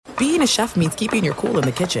being a chef means keeping your cool in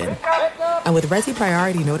the kitchen. And with Resi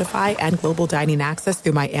Priority Notify and Global Dining Access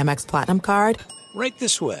through my Amex Platinum card, right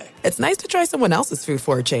this way. It's nice to try someone else's food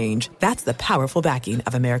for a change. That's the powerful backing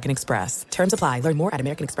of American Express. Terms apply. Learn more at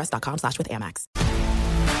americanexpress.com/withAmex.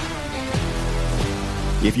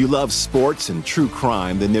 If you love sports and true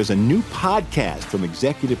crime, then there's a new podcast from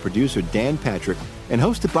executive producer Dan Patrick and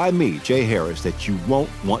hosted by me, Jay Harris, that you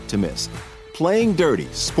won't want to miss. Playing Dirty: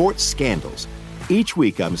 Sports Scandals. Each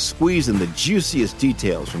week, I'm squeezing the juiciest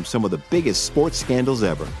details from some of the biggest sports scandals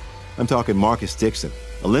ever. I'm talking Marcus Dixon,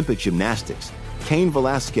 Olympic gymnastics, Cain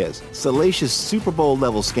Velasquez, salacious Super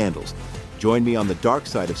Bowl-level scandals. Join me on the dark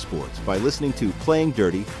side of sports by listening to Playing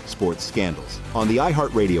Dirty: Sports Scandals on the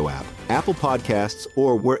iHeartRadio app, Apple Podcasts,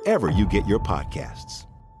 or wherever you get your podcasts.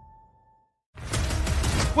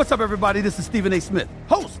 What's up, everybody? This is Stephen A. Smith,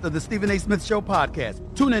 host of the Stephen A. Smith Show podcast.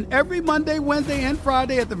 Tune in every Monday, Wednesday, and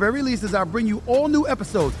Friday at the very least as I bring you all new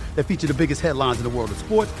episodes that feature the biggest headlines in the world of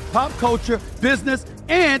sports, pop culture, business,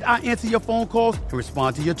 and I answer your phone calls and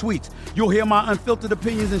respond to your tweets. You'll hear my unfiltered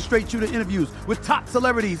opinions and straight-shooter interviews with top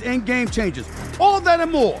celebrities and game changers. All that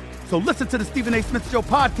and more. So listen to the Stephen A. Smith Show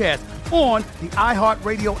podcast on the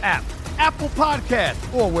iHeartRadio app, Apple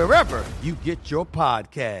Podcasts, or wherever you get your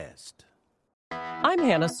podcast. I'm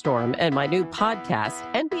Hannah Storm, and my new podcast,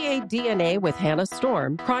 NBA DNA with Hannah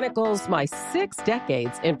Storm, chronicles my 6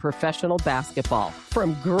 decades in professional basketball.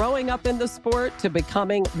 From growing up in the sport to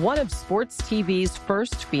becoming one of sports TV's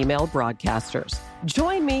first female broadcasters.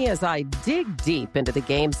 Join me as I dig deep into the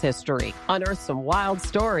game's history, unearth some wild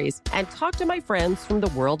stories, and talk to my friends from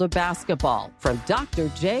the world of basketball, from Dr.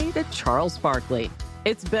 J to Charles Barkley.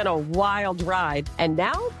 It's been a wild ride, and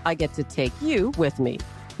now I get to take you with me.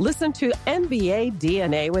 Listen to NBA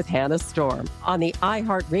DNA with Hannah Storm on the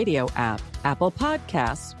iHeartRadio app, Apple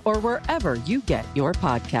Podcasts, or wherever you get your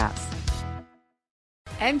podcasts.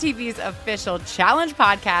 MTV's official Challenge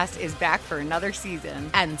podcast is back for another season.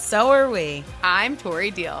 And so are we. I'm Tori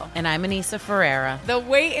Deal. And I'm Anissa Ferreira. The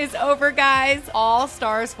wait is over, guys. All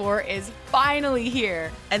Stars 4 is finally here.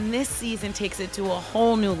 And this season takes it to a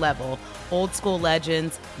whole new level. Old school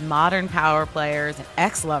legends, modern power players, and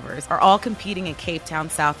ex-lovers are all competing in Cape Town,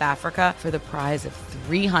 South Africa for the prize of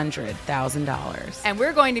 $300,000. And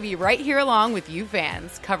we're going to be right here along with you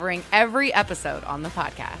fans, covering every episode on the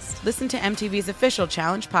podcast. Listen to MTV's official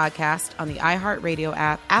Challenge podcast on the iHeartRadio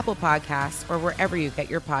app, Apple Podcasts, or wherever you get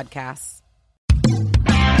your podcasts.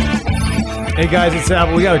 Hey guys, it's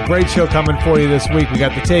Apple. We got a great show coming for you this week. We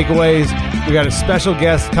got the takeaways. We got a special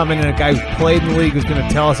guest coming in, a guy who played in the league who's going to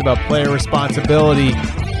tell us about player responsibility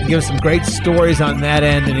and give us some great stories on that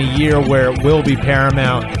end in a year where it will be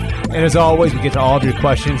paramount. And as always, we get to all of your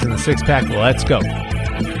questions in the six-pack. Let's go.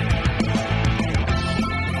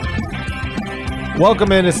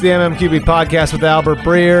 Welcome in. It's the MMQB podcast with Albert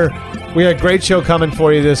Breer. We got a great show coming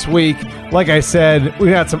for you this week. Like I said, we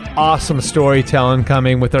got some awesome storytelling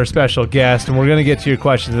coming with our special guest, and we're going to get to your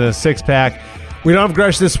questions in the six-pack. We don't have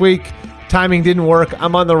Gresh this week. Timing didn't work.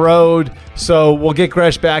 I'm on the road, so we'll get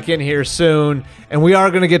Gresh back in here soon. And we are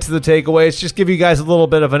going to get to the takeaways. Just give you guys a little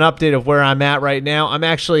bit of an update of where I'm at right now. I'm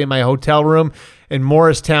actually in my hotel room in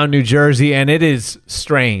Morristown, New Jersey, and it is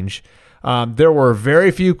strange. There were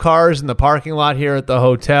very few cars in the parking lot here at the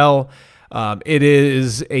hotel. It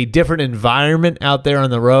is a different environment out there on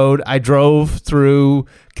the road. I drove through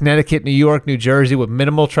Connecticut, New York, New Jersey with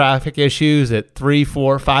minimal traffic issues at 3,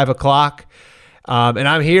 4, 5 o'clock. And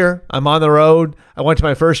I'm here. I'm on the road. I went to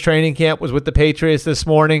my first training camp, was with the Patriots this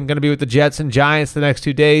morning. Going to be with the Jets and Giants the next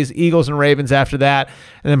 2 days, Eagles and Ravens after that,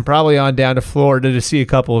 and then probably on down to Florida to see a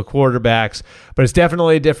couple of quarterbacks. But it's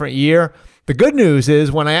definitely a different year. The good news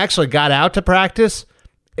is when I actually got out to practice,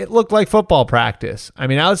 it looked like football practice. I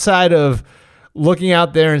mean, outside of looking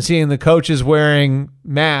out there and seeing the coaches wearing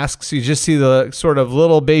masks, you just see the sort of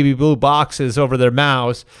little baby blue boxes over their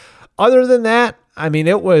mouths. Other than that, I mean,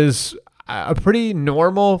 it was a pretty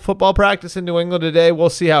normal football practice in New England today. We'll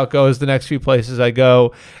see how it goes the next few places I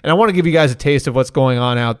go. And I want to give you guys a taste of what's going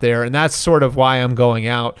on out there, and that's sort of why I'm going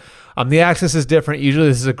out. The access is different. Usually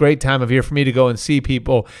this is a great time of year for me to go and see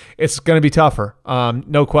people. It's going to be tougher,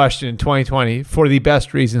 no question, in 2020 for the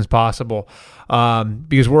best reasons possible,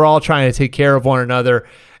 because we're all trying to take care of one another.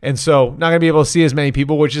 And so not going to be able to see as many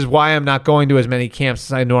people, which is why I'm not going to as many camps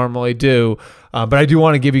as I normally do. But I do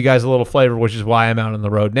want to give you guys a little flavor, which is why I'm out on the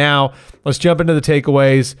road now. Let's jump into the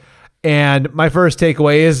takeaways. And my first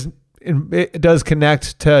takeaway is it does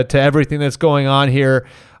connect to everything that's going on here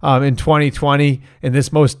in 2020 in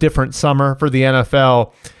this most different summer for the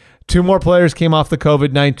NFL. 2 more players came off the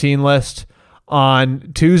COVID-19 list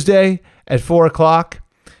on Tuesday at 4 o'clock.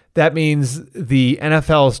 That means the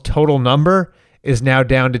NFL's total number is now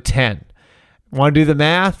down to 10. Want to do the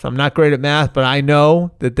math? I'm not great at math, but I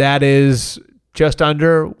know that is just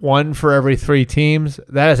under 1 for every 3 teams.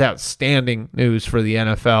 That is outstanding news for the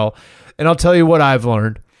NFL. And I'll tell you what I've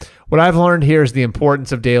learned. What I've learned here is the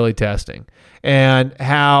importance of daily testing and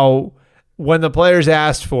how when the players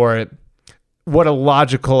asked for it, what a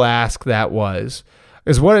logical ask that was.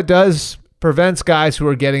 Is what it does prevents guys who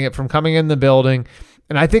are getting it from coming in the building.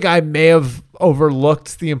 And I think I may have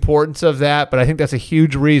overlooked the importance of that, but I think that's a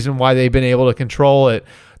huge reason why they've been able to control it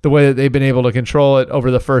the way that they've been able to control it over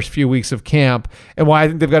the first few weeks of camp, and why I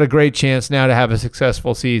think they've got a great chance now to have a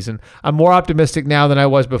successful season. I'm more optimistic now than I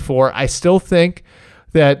was before. I still think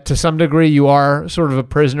that to some degree you are sort of a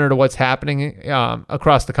prisoner to what's happening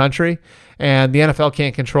across the country, and the NFL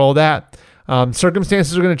can't control that.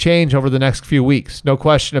 Circumstances are going to change over the next few weeks, no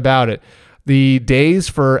question about it. The days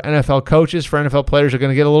for NFL coaches, for NFL players, are going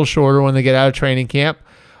to get a little shorter when they get out of training camp.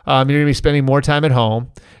 You're going to be spending more time at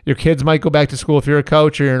home. Your kids might go back to school if you're a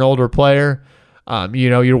coach or you're an older player.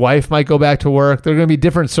 Your wife might go back to work. There are going to be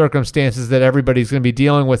different circumstances that everybody's going to be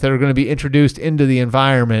dealing with that are going to be introduced into the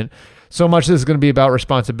environment. So much of this is going to be about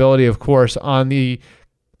responsibility, of course, on the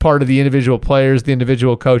part of the individual players, the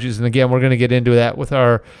individual coaches. And again, we're going to get into that with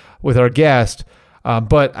our guest.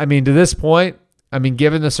 But I mean, to this point,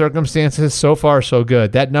 given the circumstances, so far so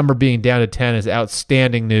good. That number being down to 10 is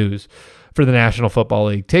outstanding news for the National Football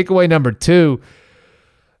League. Takeaway number 2,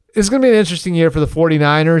 it's going to be an interesting year for the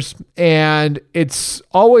 49ers, and it's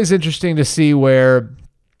always interesting to see where,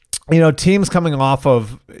 teams coming off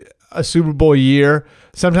of a Super Bowl year,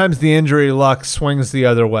 sometimes the injury luck swings the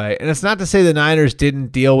other way. And it's not to say the Niners didn't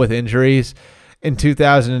deal with injuries in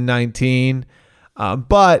 2019,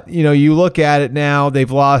 but, you look at it now,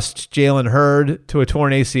 they've lost Jalen Hurd to a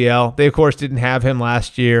torn ACL. They, of course, didn't have him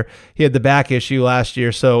last year. He had the back issue last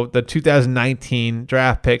year, so the 2019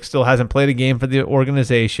 draft pick still hasn't played a game for the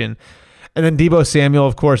organization. And then Deebo Samuel,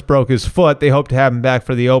 of course, broke his foot. They hope to have him back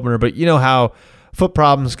for the opener, but you know how foot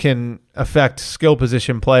problems can affect skill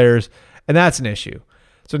position players, and that's an issue.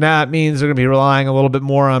 So now it means they're going to be relying a little bit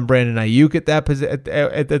more on Brandon Ayuk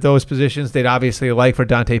at those positions. They'd obviously like for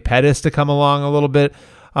Dante Pettis to come along a little bit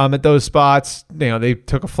at those spots. They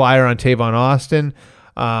took a flyer on Tavon Austin.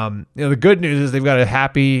 The good news is they've got a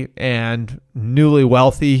happy and newly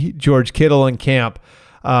wealthy George Kittle in camp.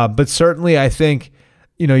 But certainly I think,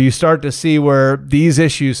 you start to see where these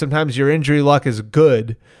issues, sometimes your injury luck is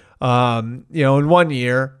good, in 1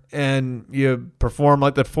 year, and you perform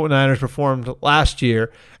like the 49ers performed last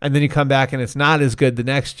year, and then you come back and it's not as good the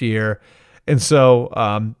next year. And so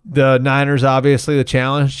the Niners, obviously, the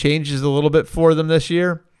challenge changes a little bit for them this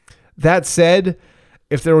year. That said,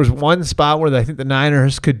 if there was one spot where I think the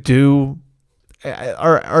Niners could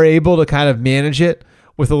are able to kind of manage it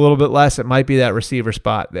with a little bit less, it might be that receiver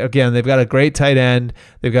spot. Again, they've got a great tight end.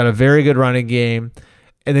 They've got a very good running game,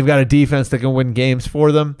 and they've got a defense that can win games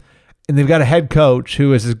for them. And they've got a head coach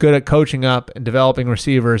who is as good at coaching up and developing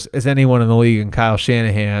receivers as anyone in the league, in Kyle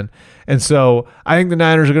Shanahan. And so I think the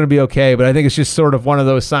Niners are going to be okay, but I think it's just sort of one of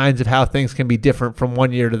those signs of how things can be different from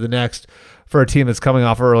one year to the next for a team that's coming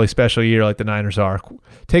off a really special year like the Niners are.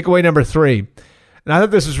 Takeaway number 3. And I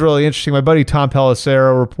thought this was really interesting. My buddy Tom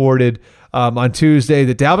Pelissero reported on Tuesday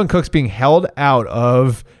that Dalvin Cook's being held out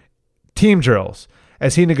of team drills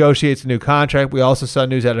as he negotiates a new contract. We also saw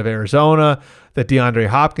news out of Arizona that DeAndre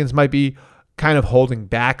Hopkins might be kind of holding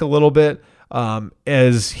back a little bit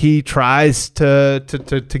as he tries to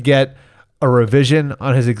get a revision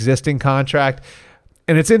on his existing contract.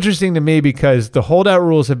 And it's interesting to me because the holdout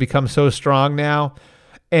rules have become so strong now,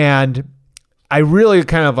 and I really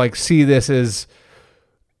kind of see this is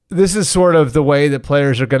sort of the way that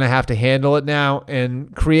players are going to have to handle it now.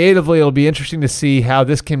 And creatively, it'll be interesting to see how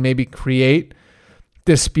this can maybe create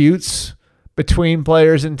disputes between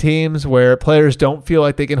players and teams where players don't feel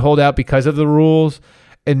like they can hold out because of the rules,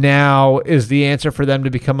 and now is the answer for them to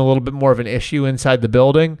become a little bit more of an issue inside the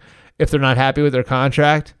building if they're not happy with their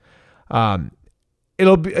contract.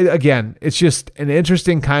 It'll be, again, it's just an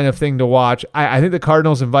interesting kind of thing to watch. I think the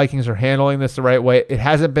Cardinals and Vikings are handling this the right way. It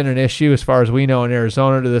hasn't been an issue as far as we know in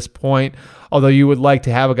Arizona to this point, although you would like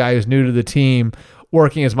to have a guy who's new to the team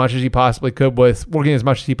working as much as he possibly could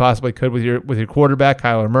with your quarterback,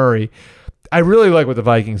 Kyler Murray. I really like what the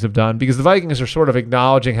Vikings have done because the Vikings are sort of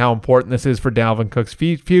acknowledging how important this is for Dalvin Cook's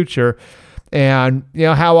future, and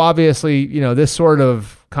how obviously this sort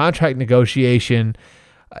of contract negotiation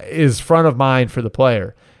is front of mind for the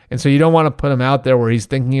player. And so you don't want to put him out there where he's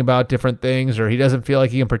thinking about different things or he doesn't feel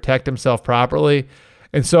like he can protect himself properly.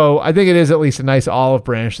 And so I think it is at least a nice olive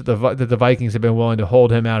branch that the Vikings have been willing to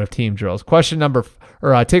hold him out of team drills.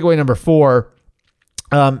 Takeaway number 4.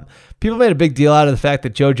 people made a big deal out of the fact that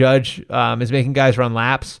Joe Judge is making guys run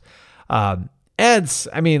laps. In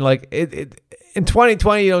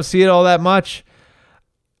 2020, you don't see it all that much.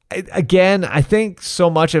 I think so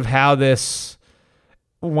much of how this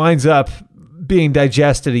winds up being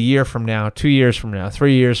digested a year from now, 2 years from now,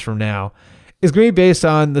 3 years from now is going to be based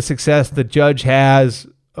on the success that Judge has,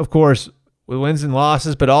 of course, with wins and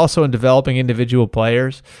losses, but also in developing individual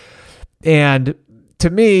players. And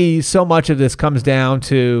to me, so much of this comes down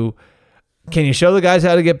to, can you show the guys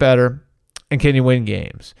how to get better, and can you win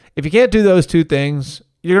games? If you can't do those two things,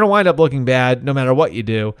 you're going to wind up looking bad no matter what you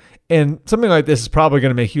do. And something like this is probably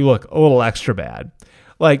going to make you look a little extra bad.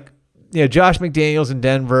 Like, Josh McDaniels in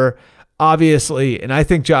Denver, obviously, and I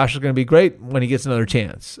think Josh is going to be great when he gets another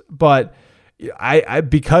chance. But I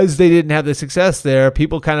because they didn't have the success there,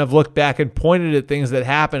 people kind of looked back and pointed at things that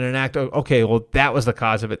happened and acted, okay, well, that was the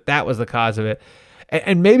cause of it. That was the cause of it.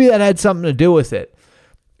 And maybe that had something to do with it.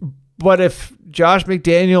 But if Josh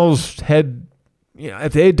McDaniels had,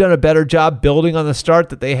 if they had done a better job building on the start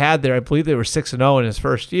that they had there, I believe they were 6-0 in his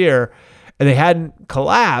first year, and they hadn't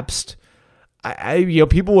collapsed,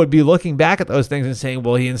 people would be looking back at those things and saying,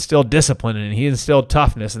 well, he instilled discipline and he instilled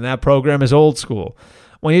toughness, and that program is old school.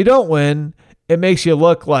 When you don't win, it makes you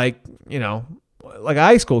look like a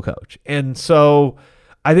high school coach. And so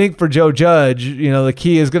I think for Joe Judge, the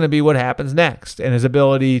key is going to be what happens next and his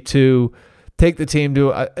ability to take the team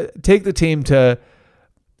to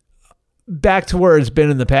back to where it's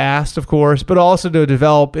been in the past, of course, but also to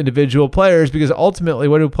develop individual players, because ultimately,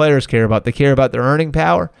 what do players care about? They care about their earning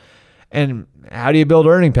power. And how do you build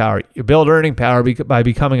earning power? You build earning power by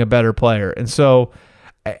becoming a better player. And so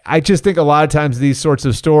I just think a lot of times these sorts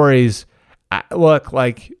of stories look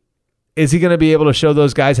like, is he going to be able to show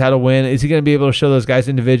those guys how to win? Is he going to be able to show those guys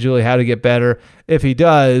individually how to get better? If he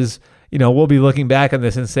does, we'll be looking back on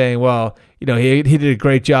this and saying, well, he did a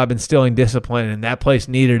great job instilling discipline, and that place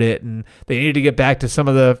needed it, and they needed to get back to some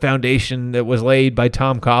of the foundation that was laid by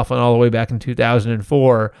Tom Coughlin all the way back in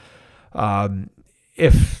 2004.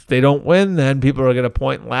 If they don't win, then people are going to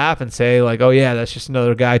point and laugh and say, like, oh, yeah, that's just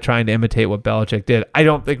another guy trying to imitate what Belichick did. I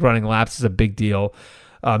don't think running laps is a big deal,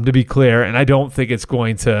 to be clear, and I don't think it's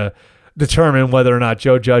going to determine whether or not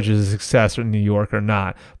Joe Judge is a success in New York or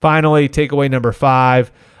not. Finally, takeaway number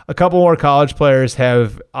 5, a couple more college players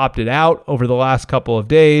have opted out over the last couple of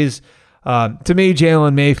days. To me,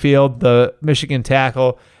 Jalen Mayfield, the Michigan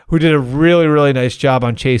tackle, who did a really, really nice job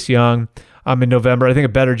on Chase Young in November. I think a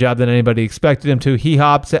better job than anybody expected him to. He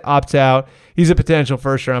opts out. He's a potential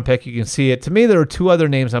first-round pick. You can see it. To me, there were 2 other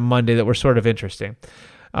names on Monday that were sort of interesting.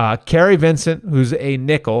 Kerry Vincent, who's a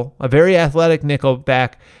nickel, a very athletic nickel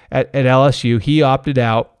back at LSU. He opted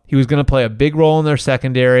out. He was going to play a big role in their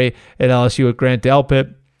secondary at LSU with Grant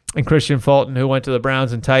Delpit and Christian Fulton, who went to the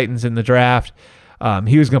Browns and Titans in the draft.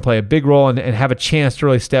 He was going to play a big role and have a chance to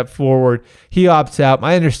really step forward. He opts out.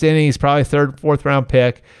 My understanding, he's probably 3rd, 4th round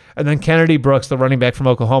pick. And then Kennedy Brooks, the running back from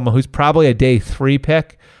Oklahoma, who's probably a day 3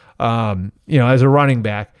 pick, as a running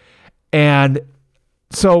back. And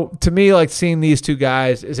so to me, like, seeing these 2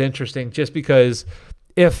 guys is interesting, just because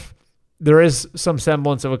if there is some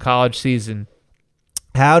semblance of a college season,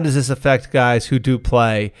 how does this affect guys who do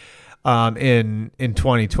play in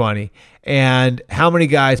 2020? And how many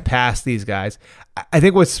guys pass these guys? I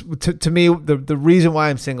think what's, to me, the reason why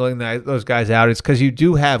I'm singling those guys out is because you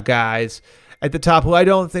do have guys at the top who I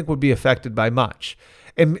don't think would be affected by much.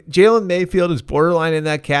 And Jalen Mayfield is borderline in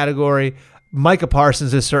that category. Micah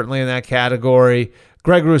Parsons is certainly in that category.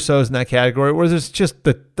 Greg Rousseau's in that category, where there's just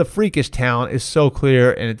the freakish talent is so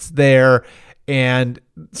clear and it's there, and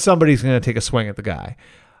somebody's going to take a swing at the guy,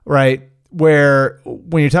 right? Where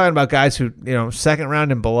when you're talking about guys who, 2nd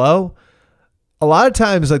round and below, a lot of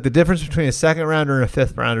times, like, the difference between a 2nd rounder and a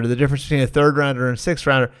 5th rounder, the difference between a 3rd rounder and a 6th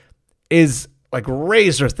rounder is like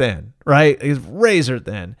razor thin, right? It's razor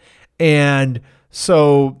thin. And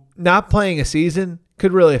so not playing a season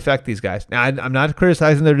could really affect these guys. Now, I'm not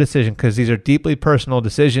criticizing their decision, because these are deeply personal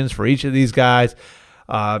decisions for each of these guys.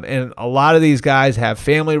 And a lot of these guys have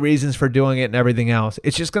family reasons for doing it and everything else.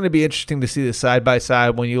 It's just going to be interesting to see this side by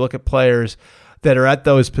side when you look at players that are at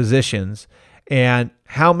those positions and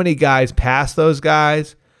how many guys pass those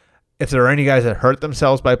guys, if there are any guys that hurt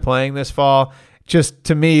themselves by playing this fall. Just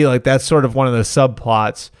to me, like, that's sort of one of the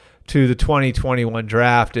subplots to the 2021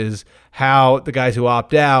 draft, is how the guys who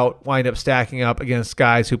opt out wind up stacking up against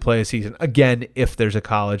guys who play a season, again, if there's a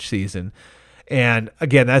college season. And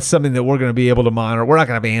again, that's something that we're going to be able to monitor. We're not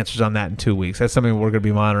going to have answers on that in 2 weeks. That's something we're going to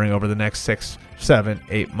be monitoring over the next 6, 7,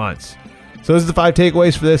 8 months. So those are the 5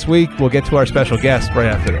 takeaways for this week. We'll get to our special guest right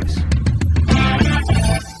after this.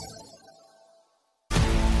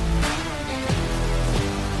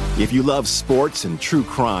 If you love sports and true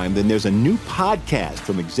crime, then there's a new podcast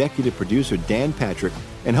from executive producer Dan Patrick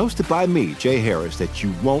and hosted by me, Jay Harris, that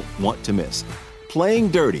you won't want to miss. Playing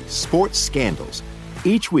Dirty: Sports Scandals.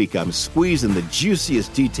 Each week, I'm squeezing the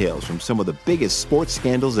juiciest details from some of the biggest sports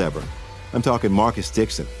scandals ever. I'm talking Marcus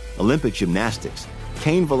Dixon, Olympic gymnastics,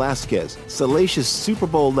 Cain Velasquez, salacious Super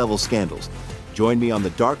Bowl-level scandals. Join me on the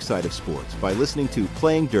dark side of sports by listening to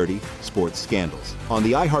Playing Dirty: Sports Scandals on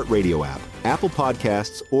the iHeartRadio app, Apple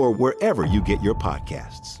Podcasts, or wherever you get your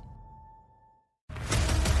podcasts.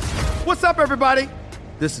 What's up, everybody?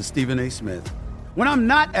 This is Stephen A. Smith. When I'm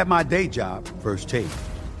not at my day job, First Take,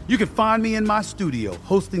 you can find me in my studio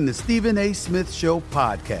hosting the Stephen A. Smith Show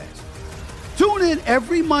podcast. Tune in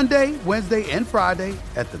every Monday, Wednesday, and Friday,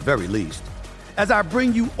 at the very least, as I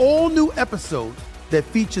bring you all new episodes that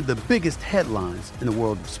feature the biggest headlines in the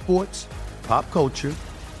world of sports, pop culture,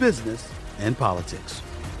 business, and politics.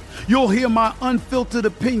 You'll hear my unfiltered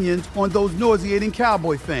opinions on those nauseating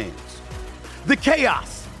Cowboy fans, the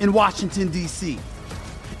chaos in Washington, D.C.,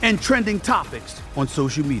 and trending topics on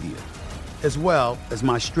social media, as well as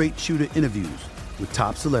my straight shooter interviews with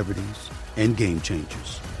top celebrities and game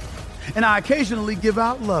changers. And I occasionally give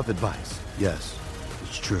out love advice. Yes,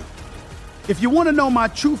 it's true. If you want to know my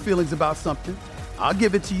true feelings about something, I'll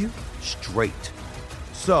give it to you straight.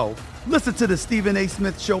 So listen to the Stephen A.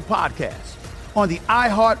 Smith Show podcast on the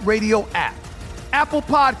iHeartRadio app, Apple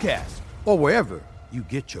Podcasts, or wherever you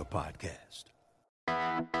get your podcast.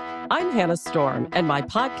 I'm Hannah Storm, and my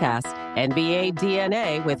podcast, NBA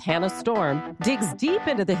DNA with Hannah Storm, digs deep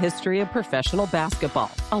into the history of professional basketball,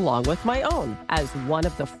 along with my own, as one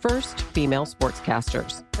of the first female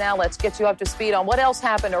sportscasters. Now let's get you up to speed on what else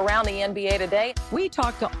happened around the NBA today. We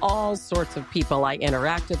talk to all sorts of people I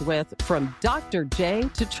interacted with, from Dr. J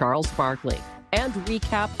to Charles Barkley, and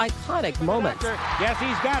recap iconic moments. Yes,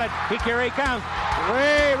 he's got it. Here he comes.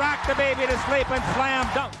 Way rock the baby to sleep and slam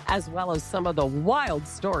dunk. As well as some of the wild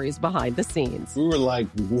stories behind the scenes. We were like,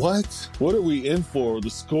 what? What are we in for? The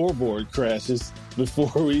scoreboard crashes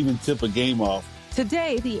before we even tip a game off.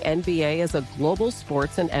 Today, the NBA is a global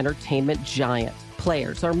sports and entertainment giant.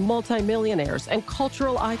 Players are multimillionaires and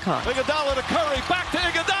cultural icons. Iguodala to Curry, back to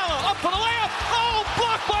Iguodala, up for the layup. Oh,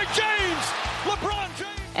 blocked by James. LeBron James.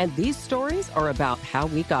 And these stories are about how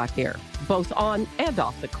we got here, both on and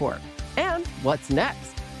off the court. And what's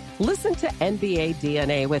next? Listen to NBA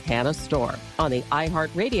DNA with Hannah Storm on the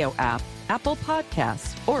iHeartRadio app, Apple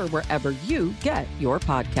Podcasts, or wherever you get your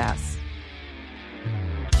podcasts.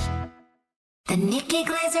 The Nikki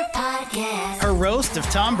Glaser Podcast. Her roast of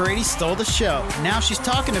Tom Brady stole the show. Now she's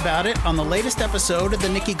talking about it on the latest episode of the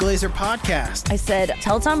Nikki Glaser Podcast. I said,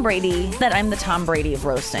 tell Tom Brady that I'm the Tom Brady of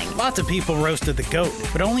roasting. Lots of people roasted the GOAT,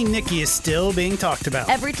 but only Nikki is still being talked about.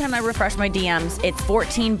 Every time I refresh my DMs, it's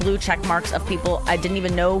 14 blue check marks of people I didn't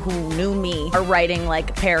even know who knew me are writing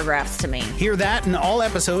like paragraphs to me. Hear that in all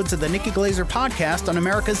episodes of the Nikki Glaser Podcast on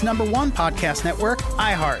America's #1 podcast network,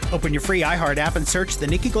 iHeart. Open your free iHeart app and search the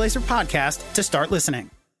Nikki Glaser Podcast to start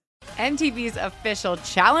listening. MTV's official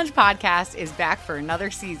Challenge podcast is back for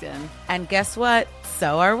another season. And guess what?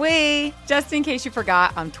 So are we. Just in case you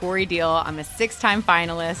forgot, I'm Tori Deal. I'm a 6-time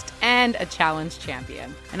finalist and a Challenge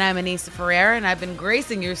champion. And I'm Anissa Ferreira, and I've been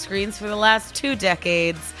gracing your screens for the last 2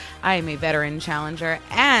 decades. I am a veteran challenger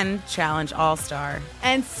and Challenge All-Star.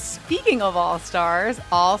 And speaking of All-Stars,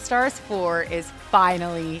 All-Stars 4 is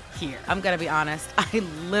finally here. I'm going to be honest. I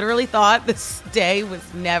literally thought this day was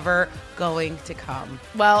never going to come.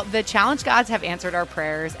 Well, the Challenge gods have answered our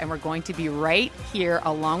prayers, and we're going to be right here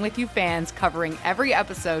along with you fans covering every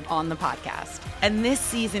episode on the podcast. And this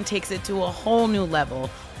season takes it to a whole new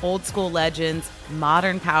level. Old school legends,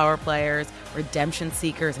 modern power players, redemption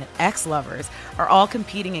seekers, and ex-lovers are all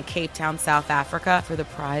competing in Cape Town, South Africa for the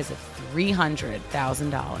prize of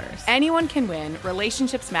 $300,000. Anyone can win,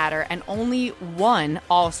 relationships matter, and only one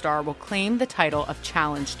All-Star will claim the title of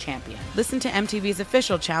Challenge champion. Listen to MTV's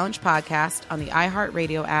official Challenge podcast on the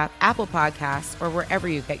iHeartRadio app, Apple Podcasts, or wherever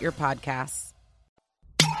you get your podcasts.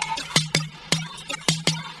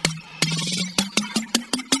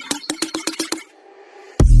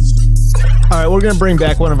 All right, we're going to bring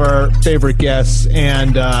back one of our favorite guests,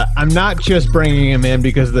 and I'm not just bringing him in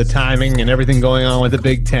because of the timing and everything going on with the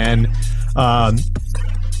Big Ten.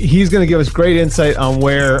 He's going to give us great insight on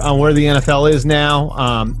where the NFL is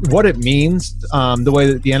now, what it means, the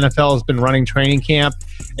way that the NFL has been running training camp,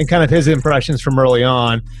 and kind of his impressions from early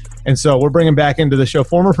on. And so we're bringing back into the show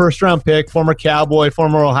former first-round pick, former Cowboy,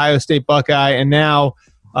 former Ohio State Buckeye, and now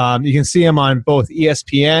you can see him on both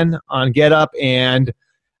ESPN, on Get Up, and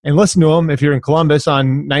listen to him if you're in Columbus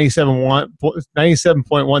on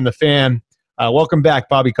 97.1 The Fan. Welcome back,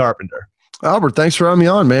 Bobby Carpenter. Albert, thanks for having me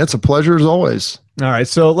on, man. It's a pleasure as always. All right,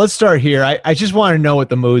 so let's start here. I just want to know what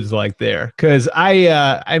the mood's like there, because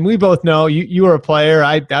and we both know you were a player.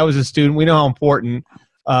 I was a student. We know how important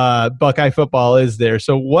Buckeye football is there.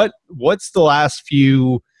 So what's the last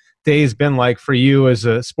few days been like for you as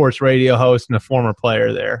a sports radio host and a former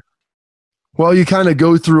player there? Well, you kind of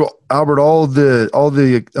go through, Albert, all the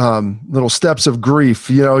little steps of grief.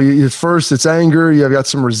 You know, first it's anger. You've got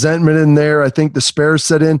some resentment in there. I think despair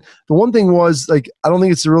set in. The one thing was, like, I don't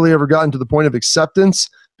think it's really ever gotten to the point of acceptance,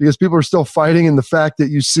 because people are still fighting in the fact that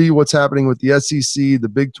you see what's happening with the SEC, the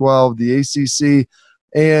Big 12, the ACC,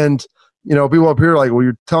 and you know, people up here are like, well,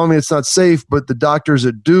 you're telling me it's not safe, but the doctors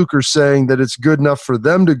at Duke are saying that it's good enough for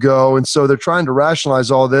them to go, and so they're trying to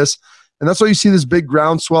rationalize all this. And that's why you see this big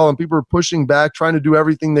groundswell, and people are pushing back, trying to do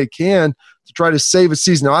everything they can to try to save a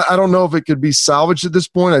season. Now, I don't know if it could be salvaged at this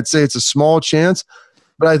point. I'd say it's a small chance,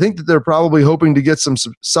 but I think that they're probably hoping to get some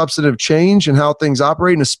substantive change in how things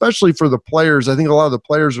operate, and especially for the players. I think a lot of the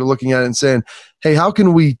players are looking at it and saying, hey, how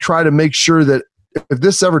can we try to make sure that if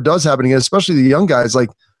this ever does happen again, especially the young guys,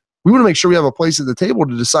 like, we want to make sure we have a place at the table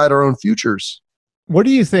to decide our own futures. What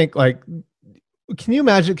do you think, like, can you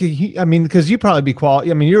imagine? I mean, because you probably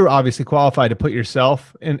you're obviously qualified to put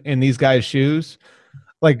yourself in these guys' shoes.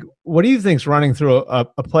 Like, what do you think's running through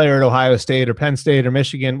a player at Ohio State or Penn State or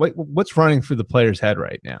Michigan? What's running through the player's head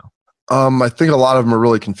right now? I think a lot of them are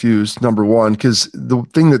really confused, number one, because the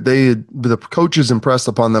thing that the coaches impressed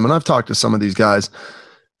upon them, and I've talked to some of these guys,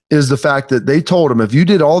 is the fact that they told them, if you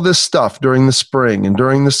did all this stuff during the spring and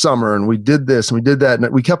during the summer, and we did this and we did that,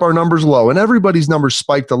 and we kept our numbers low, and everybody's numbers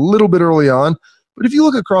spiked a little bit early on. But if you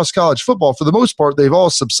look across college football, for the most part, they've all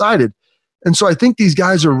subsided. And so I think these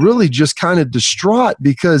guys are really just kind of distraught,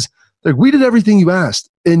 because like, we did everything you asked,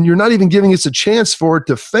 and you're not even giving us a chance for it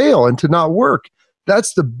to fail and to not work.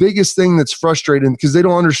 That's the biggest thing that's frustrating, because they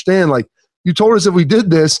don't understand, like, you told us if we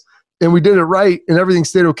did this and we did it right and everything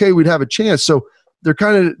stayed okay, we'd have a chance. So they're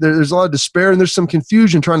there's a lot of despair, and there's some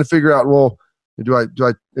confusion trying to figure out, well, do I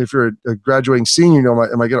if you're a graduating senior, you know,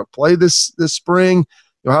 am I going to play this spring?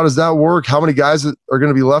 You know, how does that work? How many guys are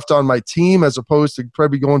going to be left on my team as opposed to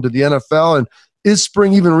probably going to the NFL? And is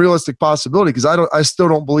spring even a realistic possibility? Because I still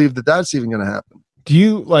don't believe that that's even going to happen.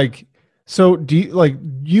 You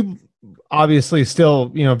obviously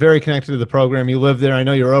still, you know, very connected to the program. You live there. I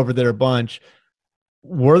know you're over there a bunch.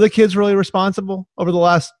 Were the kids really responsible over the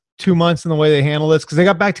last 2 months in the way they handle this? Because they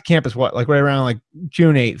got back to campus, right around like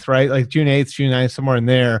June 8th, right? Like June 8th, June 9th, somewhere in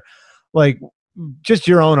there. Like, just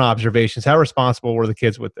your own observations, how responsible were the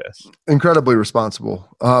kids with this? Incredibly responsible.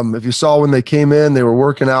 If you saw when they came in, they were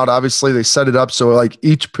working out. Obviously, they set it up so like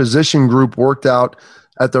each position group worked out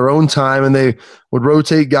at their own time, and they would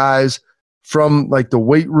rotate guys from like the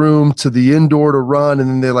weight room to the indoor to run, and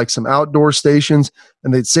then they like some outdoor stations,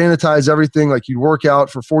 and they'd sanitize everything. Like, you'd work out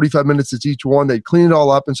for 45 minutes at each one. They'd clean it all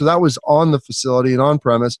up, and so that was on the facility and on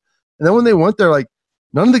premise. And then when they went there, like,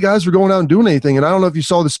 none of the guys were going out and doing anything. And I don't know if you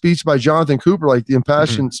saw the speech by Jonathan Cooper, like the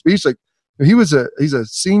impassioned speech. Like, he's a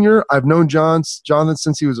senior. I've known Jonathan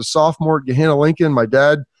since he was a sophomore at Gahanna Lincoln. My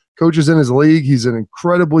dad coaches in his league. He's an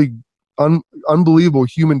incredibly unbelievable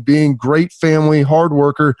human being, great family, hard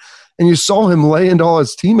worker. And you saw him lay into all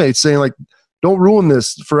his teammates saying, like, don't ruin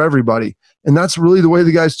this for everybody. And that's really the way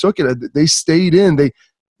the guys took it. They stayed in.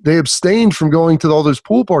 They abstained from going to all those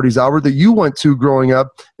pool parties, Albert, that you went to growing up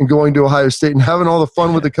and going to Ohio State and having all the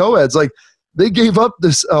fun with the co-eds. Like, they gave up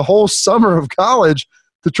this whole summer of college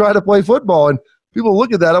to try to play football. And people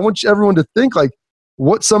look at that. I want everyone to think, like,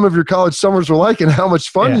 what some of your college summers were like and how much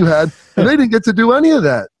fun you had. And they didn't get to do any of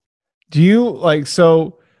that. Do you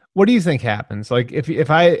so what do you think happens? Like, if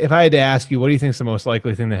I had to ask you, what do you think is the most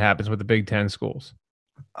likely thing that happens with the Big Ten schools?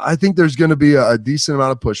 I think there's going to be a decent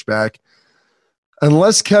amount of pushback.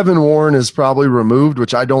 Unless Kevin Warren is probably removed,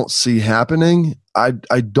 which I don't see happening, I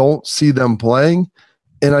don't see them playing.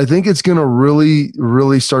 And I think it's going to really,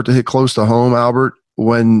 really start to hit close to home, Albert,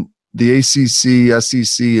 when the ACC,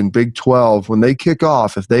 SEC, and Big 12, when they kick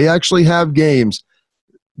off, if they actually have games,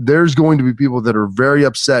 there's going to be people that are very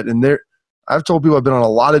upset. And I've told people, I've been on a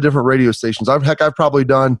lot of different radio stations. I've probably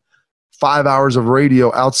done 5 hours of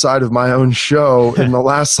radio outside of my own show in the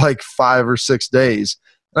last like 5 or 6 days.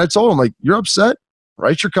 And I told them, like, you're upset?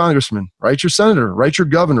 Write your congressman, write your senator, write your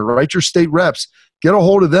governor, write your state reps. Get a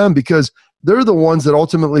hold of them, because they're the ones that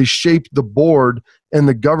ultimately shape the board and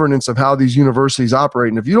the governance of how these universities operate.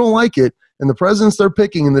 And if you don't like it, and the presidents they're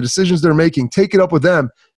picking and the decisions they're making, take it up with them.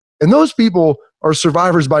 And those people are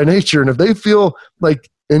survivors by nature. And if they feel like,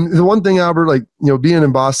 and the one thing, Albert, like, you know, being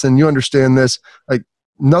in Boston, you understand this, like,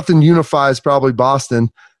 nothing unifies probably Boston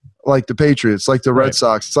like the Patriots, like the Red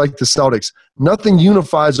Sox, like the Celtics. Nothing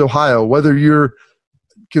unifies Ohio, whether you're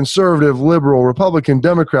conservative, liberal, Republican,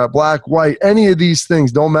 Democrat, black, white, any of these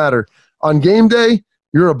things don't matter. On game day,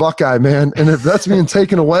 you're a Buckeye, man. And if that's being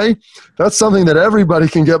taken away, that's something that everybody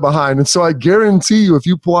can get behind. And so I guarantee you, if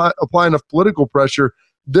you apply enough political pressure,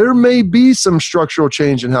 there may be some structural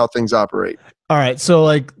change in how things operate. All right. So,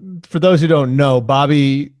 like, for those who don't know,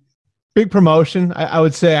 Bobby, big promotion, I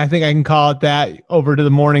would say, I think I can call it that, over to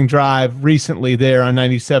the morning drive recently there on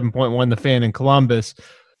 97.1 The Fan in Columbus.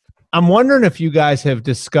 I'm wondering if you guys have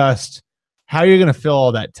discussed how you're going to fill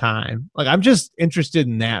all that time. Like, I'm just interested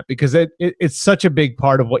in that because it's such a big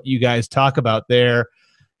part of what you guys talk about there.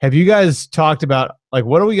 Have you guys talked about, like,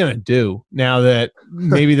 what are we going to do now that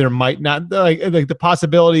maybe there might not, like the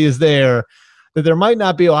possibility is there that there might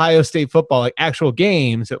not be Ohio State football, like actual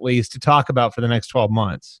games at least, to talk about for the next 12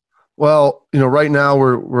 months? Well, right now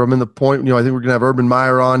I'm in the point, I think we're going to have Urban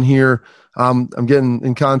Meyer on here. I'm getting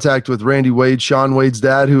in contact with Randy Wade, Sean Wade's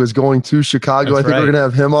dad, who is going to Chicago. That's I think we're going to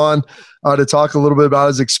have him on to talk a little bit about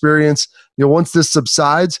his experience. Once this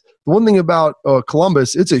subsides, the one thing about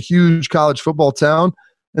Columbus, it's a huge college football town.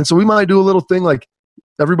 And so we might do a little thing like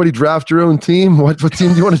everybody draft your own team. What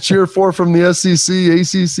team do you want to cheer for from the SEC,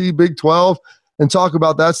 ACC, Big 12, and talk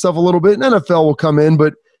about that stuff a little bit. And NFL will come in,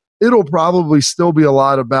 but it'll probably still be a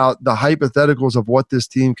lot about the hypotheticals of what this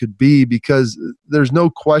team could be, because there's no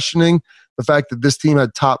questioning the fact that this team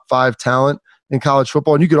had top 5 talent in college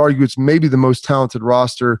football. And you could argue it's maybe the most talented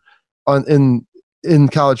roster in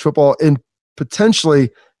college football. And potentially,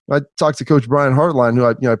 I talked to Coach Brian Hartline,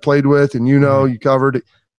 who I played with, and you covered.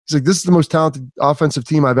 He's like, this is the most talented offensive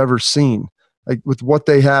team I've ever seen, like with what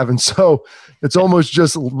they have. And so it's almost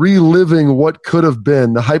just reliving what could have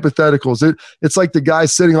been, the hypotheticals. It's like the guy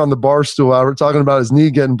sitting on the bar stool, we're talking about his knee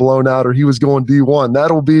getting blown out or he was going D1.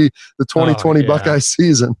 That'll be the 2020 Buckeye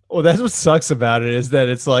season. Well, that's what sucks about it, is that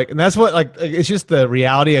it's like, and that's what, like, it's just the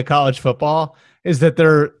reality of college football, is that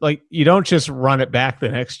they're like, you don't just run it back the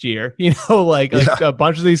next year, like a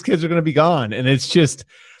bunch of these kids are going to be gone. And it's just,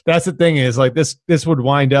 that's the thing, is like this would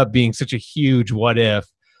wind up being such a huge what if,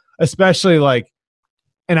 especially like,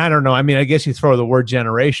 and I don't know, I mean, I guess you throw the word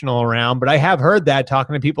generational around, but I have heard that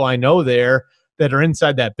talking to people I know there that are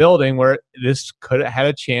inside that building, where this could have had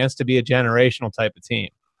a chance to be a generational type of team.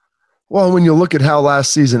 Well, when you look at how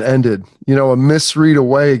last season ended, a misread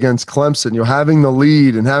away against Clemson, having the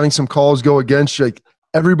lead and having some calls go against you, like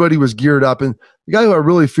everybody was geared up. And the guy who I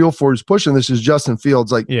really feel for who's pushing this is Justin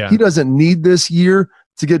Fields. Like, he doesn't need this year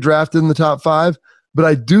to get drafted in the top 5, but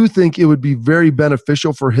I do think it would be very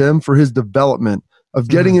beneficial for him, for his development of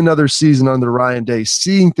getting another season under Ryan Day,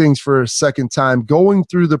 seeing things for a second time, going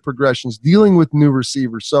through the progressions, dealing with new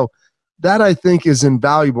receivers. So that, I think, is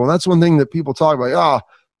invaluable. And that's one thing that people talk about.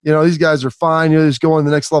 These guys are fine. Just going to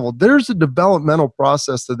the next level. There's a developmental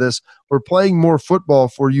process to this where playing more football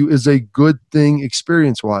for you is a good thing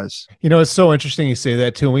experience-wise. It's so interesting you say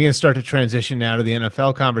that, too. And we're going to start to transition now to the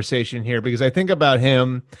NFL conversation here, because I think about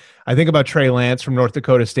him. I think about Trey Lance from North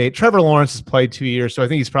Dakota State. Trevor Lawrence has played 2 years, so I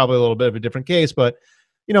think he's probably a little bit of a different case. But,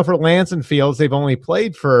 for Lance and Fields, they've only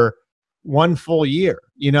played for 1 full year,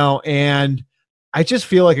 and I just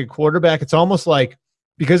feel like a quarterback, it's almost like,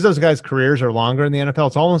 because those guys' careers are longer in the NFL,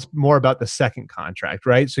 it's almost more about the second contract,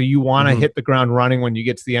 right? So you want to hit the ground running when you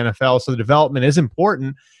get to the NFL. So the development is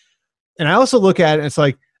important. And I also look at it, it's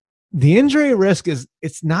like the injury risk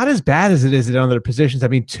it's not as bad as it is at other positions. I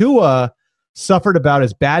mean, Tua suffered about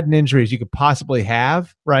as bad an injury as you could possibly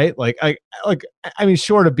have, right? I mean,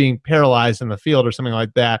 short of being paralyzed in the field or something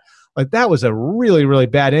like that was a really, really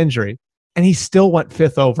bad injury. And he still went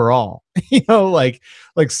 5th overall. Like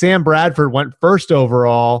Sam Bradford went 1st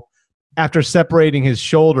overall after separating his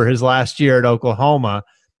shoulder his last year at Oklahoma.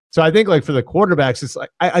 So I think, like, for the quarterbacks, it's like,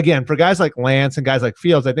 again, for guys like Lance and guys like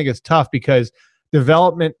Fields, I think it's tough because the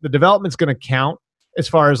development's going to count as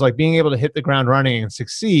far as like being able to hit the ground running and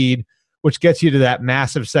succeed, which gets you to that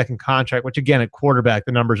massive second contract, which again, at quarterback,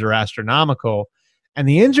 the numbers are astronomical. And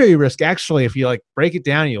the injury risk, actually, if you like break it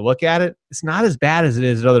down and you look at it, it's not as bad as it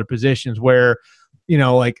is at other positions where,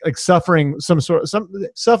 like suffering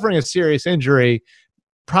suffering a serious injury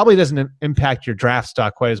probably doesn't impact your draft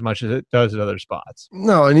stock quite as much as it does at other spots.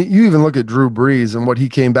 No, and you even look at Drew Brees and what he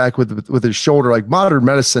came back with his shoulder. Like, modern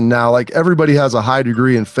medicine now, like, everybody has a high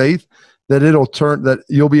degree in faith that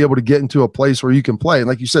you'll be able to get into a place where you can play. And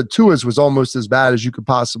like you said, Tua's was almost as bad as you could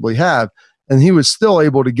possibly have, and he was still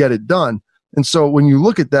able to get it done. And so when you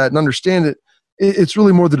look at that and understand it, it's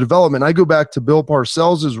really more the development. I go back to Bill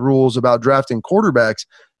Parcells' rules about drafting quarterbacks.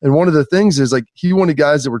 And one of the things is, like, he wanted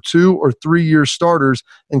guys that were 2 or 3 year starters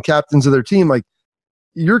and captains of their team. Like,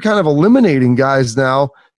 you're kind of eliminating guys now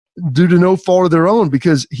due to no fault of their own,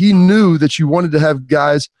 because he knew that you wanted to have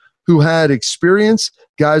guys who had experience,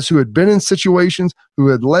 guys who had been in situations, who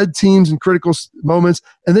had led teams in critical moments,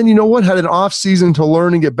 and then, you know what, had an off season to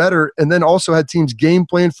learn and get better, and then also had teams game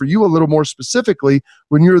plan for you a little more specifically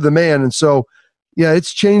when you're the man. And so, yeah,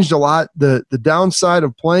 it's changed a lot. The downside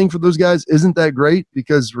of playing for those guys isn't that great,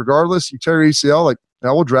 because regardless, you tear your ACL, like,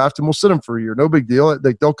 now we'll draft them, we'll sit them for a year. No big deal.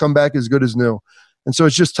 Like, they'll come back as good as new. And so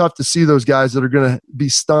it's just tough to see those guys that are going to be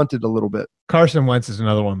stunted a little bit. Carson Wentz is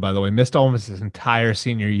another one, by the way. Missed almost his entire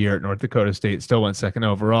senior year at North Dakota State, still went second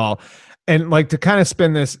overall. And like, to kind of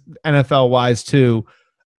spin this NFL-wise too,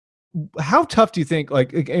 how tough do you think,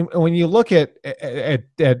 like, when you look at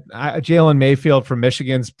Jalen Mayfield from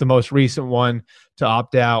Michigan's the most recent one to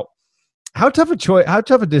opt out, how tough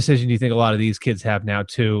a decision do you think a lot of these kids have now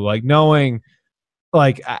too? Like, knowing,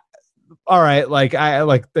 like, all right, like, I'm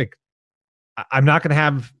not going to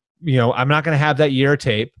have, I'm not going to have that year of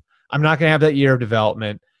tape. I'm not going to have that year of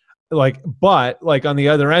development. Like, but like, on the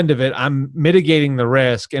other end of it, I'm mitigating the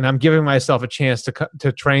risk, and I'm giving myself a chance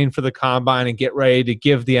to train for the combine and get ready to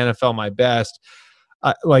give the NFL my best.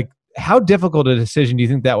 Like, how difficult a decision do you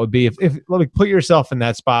think that would be if like, put yourself in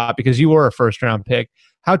that spot, because you were a first round pick?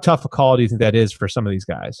 How tough a call do you think that is for some of these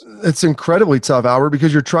guys? It's incredibly tough, Albert,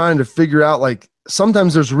 because you're trying to figure out, like,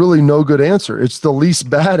 sometimes there's really no good answer. It's the least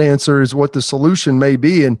bad answer is what the solution may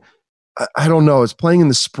be. And I don't know, is playing in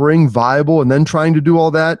the spring viable and then trying to do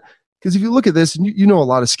all that? Because if you look at this, and you know a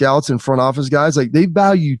lot of scouts and front office guys, like, they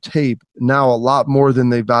value tape now a lot more than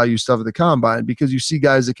they value stuff at the combine, because you see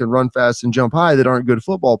guys that can run fast and jump high that aren't good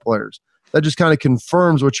football players. That just kind of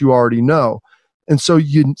confirms what you already know. And so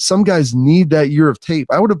some guys need that year of tape.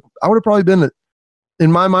 I would have probably been,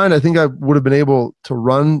 in my mind, I think I would have been able to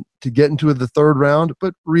run to get into the third round,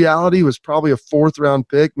 but reality was probably a fourth round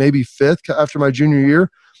pick, maybe fifth after my junior year.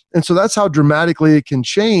 And so that's how dramatically it can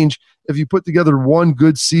change if you put together one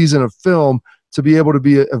good season of film to be able to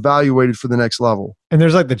be evaluated for the next level. And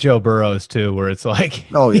there's like the Joe Burrows too, where it's like,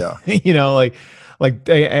 oh yeah,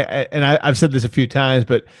 and I've said this a few times,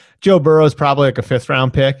 but Joe Burrow's probably like a fifth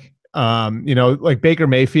round pick. Like Baker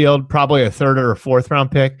Mayfield, probably a third or a fourth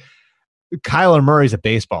round pick. Kyler Murray's a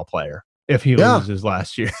baseball player if he loses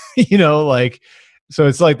last year, so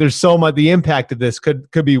it's like, there's so much, the impact of this could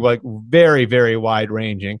be like very, very wide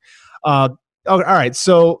ranging. All right.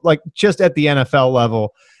 So like, just at the NFL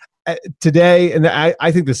level today, and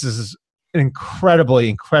I think this is an incredibly,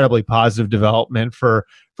 incredibly positive development for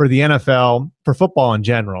the NFL, for football in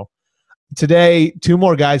general. Today, 2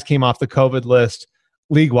 more guys came off the COVID list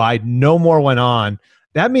league-wide. No more went on.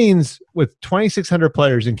 That means with 2,600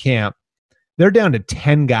 players in camp, they're down to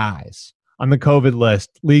 10 guys on the COVID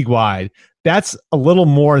list league-wide. That's a little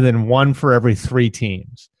more than 1 for every 3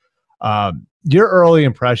 teams. Your early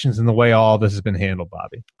impressions in the way all this has been handled,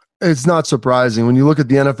 Bobby? It's not surprising when you look at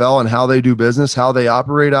the NFL and how they do business, how they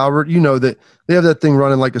operate, Albert. You know that they have that thing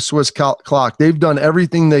running like a Swiss clock. They've done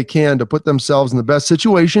everything they can to put themselves in the best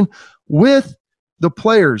situation with the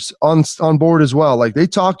players on board as well. Like, they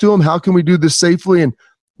talk to them, how can we do this safely? And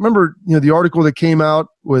remember, the article that came out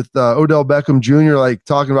with Odell Beckham Jr., like,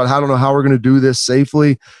 talking about, I don't know how we're going to do this safely.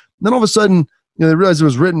 And then all of a sudden, they realized it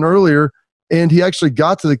was written earlier, and he actually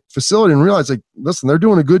got to the facility and realized, like, listen, they're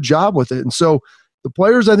doing a good job with it. And so the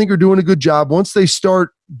players, I think, are doing a good job. Once they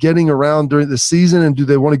start getting around during the season, and do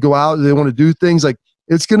they want to go out? Do they want to do things? Like,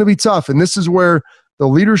 it's going to be tough. And this is where the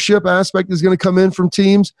leadership aspect is going to come in from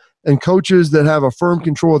teams and coaches that have a firm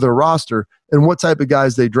control of their roster and what type of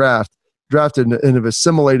guys they drafted and have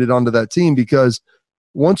assimilated onto that team. Because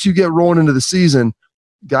once you get rolling into the season,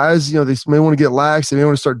 guys, they may want to get lax. They may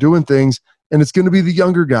want to start doing things, and it's going to be the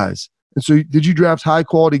younger guys. And so, did you draft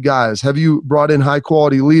high-quality guys? Have you brought in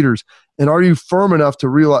high-quality leaders? And are you firm enough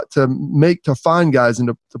to find guys and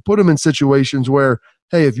to put them in situations where,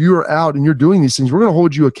 hey, if you are out and you're doing these things, we're going to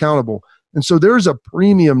hold you accountable. And so there's a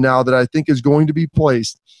premium now that I think is going to be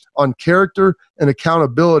placed on character and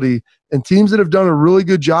accountability. And teams that have done a really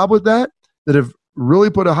good job with that have really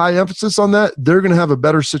put a high emphasis on that, they're going to have a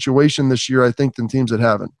better situation this year, I think, than teams that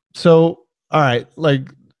haven't. So, all right, like,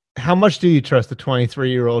 how much do you trust the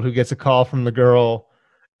 23-year-old who gets a call from the girl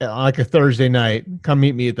like a Thursday night, come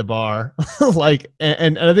meet me at the bar? Like,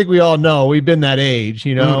 and I think we all know, we've been that age,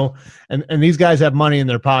 and these guys have money in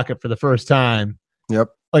their pocket for the first time. Yep.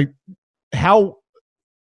 Like, how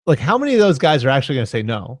many of those guys are actually going to say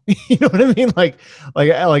no? You know what I mean? Like,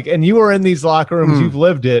 and you were in these locker rooms, you've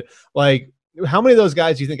lived it. Like, how many of those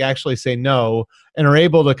guys do you think actually say no and are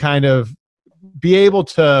able to kind of be able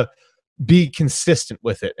to be consistent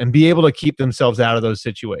with it and be able to keep themselves out of those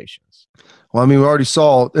situations? Well, I mean, we already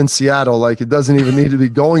saw in Seattle, like it doesn't even need to be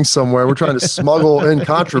going somewhere. We're trying to smuggle in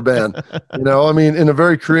contraband, I mean, in a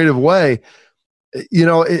very creative way.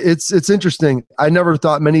 It's interesting. I never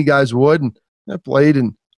thought many guys would. And I played,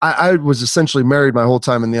 and I was essentially married my whole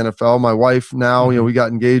time in the NFL. My wife now, we got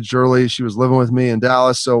engaged early. She was living with me in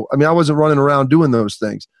Dallas. So, I mean, I wasn't running around doing those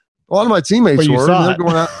things. A lot of my teammates were. They're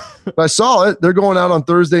going out. I saw it. They're going out on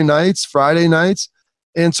Thursday nights, Friday nights.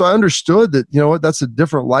 And so I understood that, that's a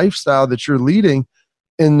different lifestyle that you're leading.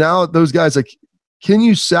 And now those guys, like, can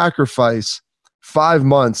you sacrifice 5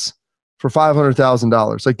 months for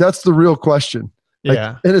 $500,000? Like, that's the real question. Like,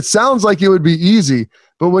 yeah. And it sounds like it would be easy,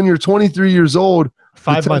 but when you're 23 years old,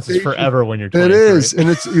 5 months is forever when you're 23. It is.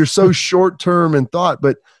 And you're so short-term in thought,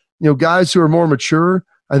 but guys who are more mature,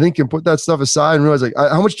 I think, can put that stuff aside and realize, like,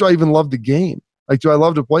 how much do I even love the game? Like, do I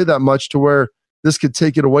love to play that much to where this could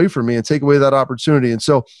take it away from me and take away that opportunity? And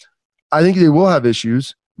so I think they will have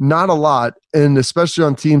issues, not a lot. And especially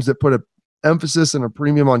on teams that put an emphasis and a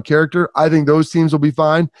premium on character, I think those teams will be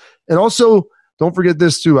fine. And also, don't forget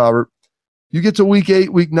this too, Albert. You get to week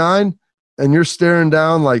 8, week 9, and you're staring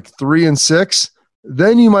down like 3-6,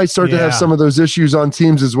 then you might start to have some of those issues on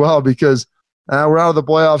teams as well, because we're out of the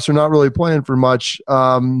playoffs. We're not really playing for much.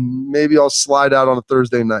 Maybe I'll slide out on a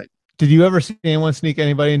Thursday night. Did you ever see anyone sneak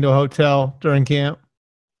anybody into a hotel during camp?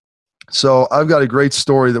 So I've got a great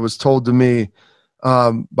story that was told to me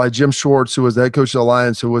by Jim Schwartz, who was the head coach of the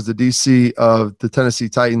Lions, who was the DC of the Tennessee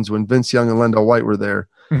Titans when Vince Young and Lendell White were there.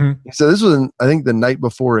 Mm-hmm. He said this was, I think, the night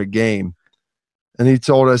before a game. And he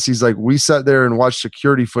told us, he's like, we sat there and watched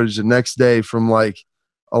security footage the next day from like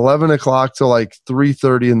 11 o'clock to like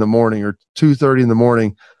 3:30 in the morning or 2:30 in the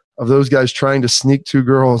morning of those guys trying to sneak 2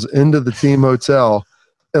 girls into the team hotel.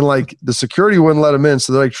 And like the security wouldn't let them in.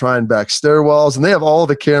 So they're like trying back stairwells, and they have all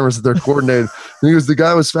the cameras that they're coordinated. And he goes, the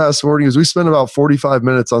guy was fast forwarding. He goes, we spent about 45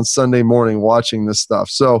 minutes on Sunday morning watching this stuff.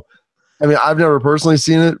 So, I mean, I've never personally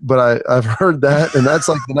seen it, but I've heard that. And that's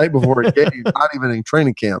like the night before a game, not even in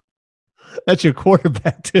training camp. That's your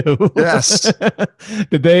quarterback too. Yes.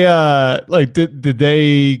 Did they did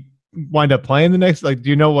they wind up playing the next? Like, do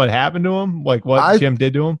you know what happened to him? Like what Jim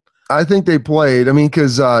did to him? I think they played. I mean,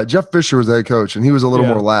 because Jeff Fisher was the head coach, and he was a little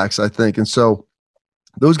more lax, I think. And so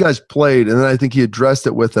those guys played, and then I think he addressed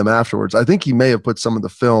it with them afterwards. I think he may have put some of the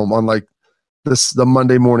film on like the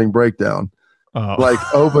Monday morning breakdown. Like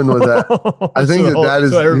open with that. I think that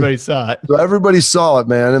is. So everybody saw it. So everybody saw it,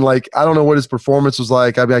 man. And like, I don't know what his performance was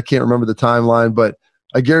like. I mean, I can't remember the timeline, but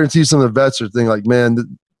I guarantee some of the vets are thinking like, man,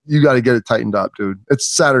 you got to get it tightened up, dude.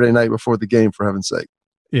 It's Saturday night before the game, for heaven's sake.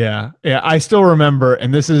 Yeah. I still remember,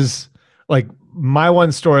 and this is like my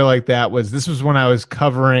one story like that this was when I was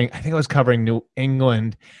covering New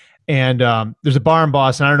England, and there's a bar in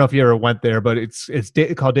Boston. I don't know if you ever went there, but it's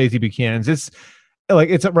called Daisy Buchanan's. It's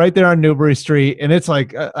right there on Newbury Street, and it's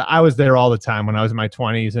like I was there all the time when I was in my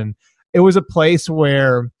 20s, and it was a place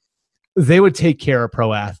where they would take care of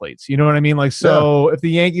pro athletes. You know what I mean? Like, so if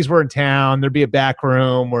the Yankees were in town, there'd be a back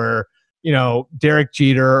room where, Derek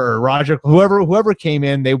Jeter or Roger, whoever came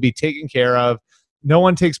in, they would be taken care of. No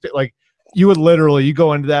one takes, like, you would literally, you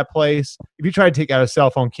go into that place. If you try to take out a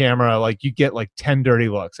cell phone camera, like, you get like 10 dirty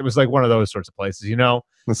looks. It was like one of those sorts of places,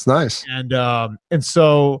 That's nice. And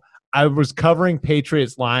so I was covering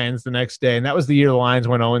Patriots Lions the next day, and that was the year the Lions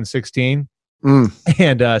went 0-16.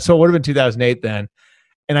 And so it would have been 2008 then.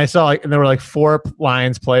 And I saw and there were like 4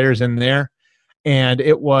 Lions players in there, and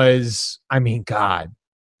it was, I mean, God,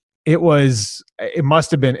 it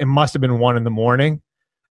must have been 1 a.m.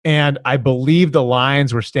 And I believe the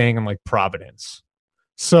Lions were staying in like Providence.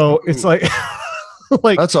 So it's like,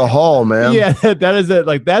 that's a haul, man. Yeah, that is it.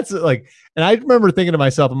 Like, that's like, and I remember thinking to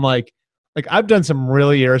myself, I'm like I've done some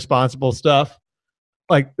really irresponsible stuff.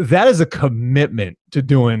 Like, that is a commitment to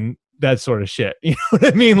doing that sort of shit. You know what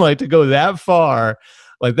I mean? Like, to go that far,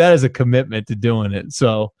 like, that is a commitment to doing it.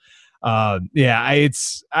 So, it'll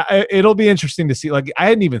be interesting to see. Like, I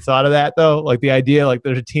hadn't even thought of that though. Like, the idea, like,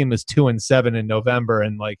 there's a team that's 2-7 in November,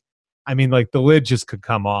 and like, I mean, like, the lid just could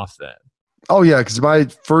come off then. Oh yeah, because my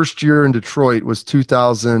first year in Detroit was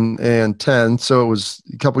 2010, so it was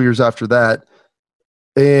a couple years after that,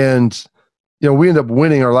 and we ended up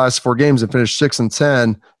winning our last 4 games and finished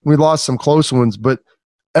 6-10. We lost some close ones, but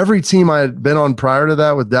every team I had been on prior to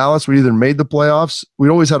that with Dallas, we either made the playoffs. We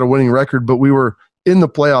always had a winning record, but we were in the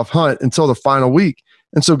playoff hunt until the final week.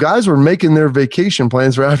 And so guys were making their vacation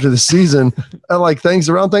plans for after the season at like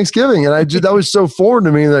around Thanksgiving. And that was so foreign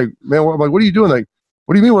to me. Like, man, I'm like, what are you doing? Like,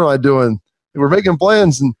 what do you mean? What am I doing? We're making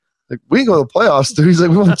plans, and like, we can go to the playoffs, dude. He's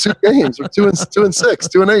like, we won 2 games. We're 2-6,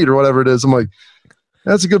 2-8, or whatever it is. I'm like,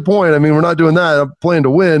 That's a good point. I mean, we're not doing that. I'm playing to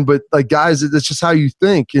win, but like guys, it's just how you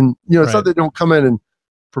think. And, it's not that they don't come in and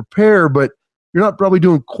prepare, but you're not probably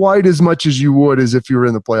doing quite as much as you would as if you were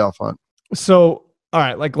in the playoff hunt. So, all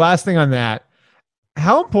right, like last thing on that,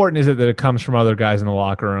 how important is it that it comes from other guys in the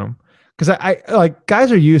locker room? Because I like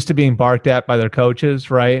guys are used to being barked at by their coaches,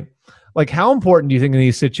 right? Like, how important do you think in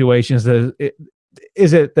these situations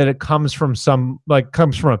is it that it comes from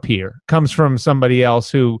comes from a peer, comes from somebody else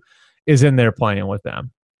who is in there playing with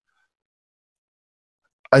them?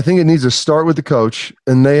 I think it needs to start with the coach,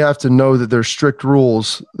 and they have to know that there's strict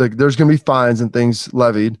rules. Like there's going to be fines and things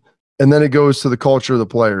levied, and then it goes to the culture of the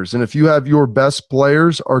players. And if you have your best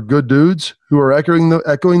players are good dudes who are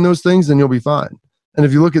echoing those things, then you'll be fine. And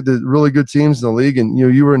if you look at the really good teams in the league, and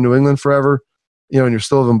you were in New England forever, and you're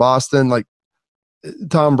still in Boston, like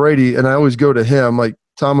Tom Brady, and I always go to him. Like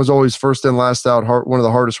Tom was always first in, last out, one of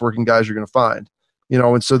the hardest working guys you're going to find.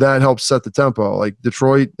 And so that helps set the tempo. Like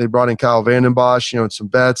Detroit, they brought in Kyle Vanden Bosch, and some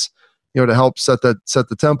vets, to help set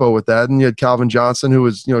the tempo with that. And you had Calvin Johnson, who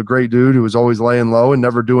was, a great dude who was always laying low and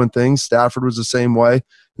never doing things. Stafford was the same way.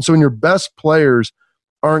 And so when your best players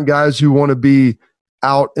aren't guys who want to be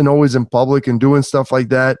out and always in public and doing stuff like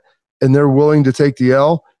that, and they're willing to take the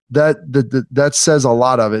L, that says a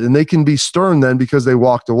lot of it. And they can be stern then because they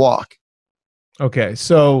walk the walk. Okay,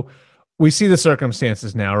 so we see the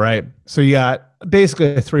circumstances now, right? So you got basically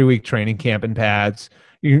a 3-week training camp in pads.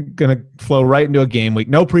 You're going to flow right into a game week.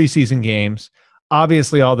 No preseason games.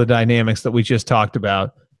 Obviously, all the dynamics that we just talked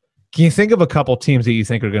about. Can you think of a couple teams that you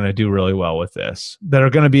think are going to do really well with this, that are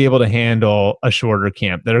going to be able to handle a shorter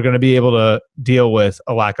camp, that are going to be able to deal with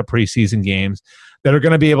a lack of preseason games, that are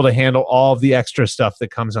going to be able to handle all of the extra stuff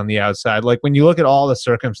that comes on the outside? Like when you look at all the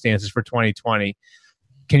circumstances for 2020,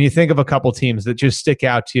 can you think of a couple teams that just stick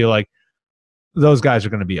out to you like, those guys are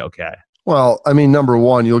going to be okay? Well, I mean, number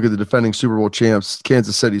one, you look at the defending Super Bowl champs,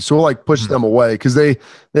 Kansas City. So we'll push them away because they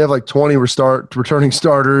have 20 returning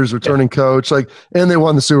starters, returning coach, and they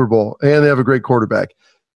won the Super Bowl, and they have a great quarterback.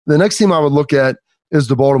 The next team I would look at is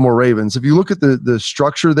the Baltimore Ravens. If you look at the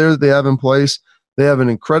structure there that they have in place, they have an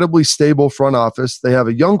incredibly stable front office. They have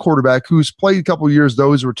a young quarterback who's played a couple of years,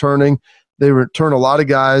 though he's returning. They return a lot of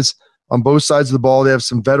guys on both sides of the ball. They have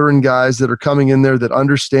some veteran guys that are coming in there that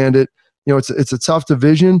understand it. It's a tough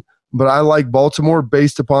division, but I like Baltimore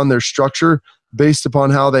based upon their structure, based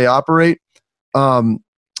upon how they operate. I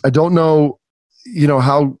don't know,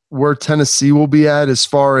 where Tennessee will be at as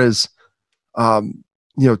far as,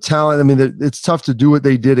 talent. I mean, it's tough to do what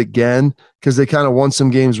they did again because they kind of won some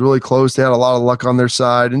games really close. They had a lot of luck on their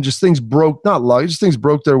side, and just things broke, not luck, just things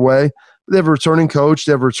broke their way. They have a returning coach.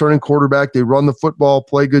 They have a returning quarterback. They run the football,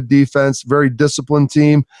 play good defense, very disciplined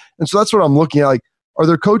team. And so that's what I'm looking at. Are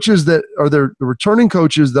there returning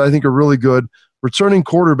coaches that I think are really good, returning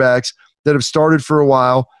quarterbacks that have started for a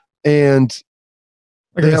while, and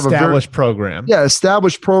they have established program. Yeah,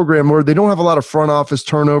 established program where they don't have a lot of front office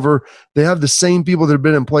turnover. They have the same people that have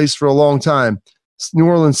been in place for a long time. New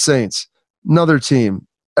Orleans Saints, another team.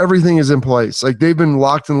 Everything is in place. They've been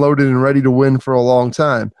locked and loaded and ready to win for a long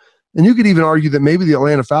time. And you could even argue that maybe the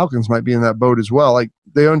Atlanta Falcons might be in that boat as well.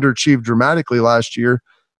 They underachieved dramatically last year,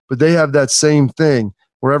 but they have that same thing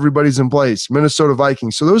where everybody's in place. Minnesota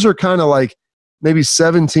Vikings. So those are kind of maybe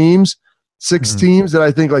 7 teams, 6 teams that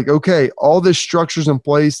I think okay, all this structure's in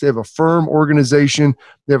place. They have a firm organization.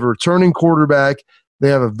 They have a returning quarterback. They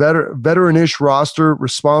have a veteran-ish roster,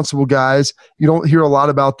 responsible guys. You don't hear a lot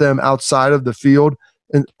about them outside of the field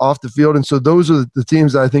and off the field. And so those are the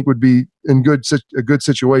teams that I think would be in a good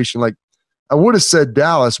situation. I would have said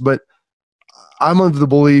Dallas, but I'm of the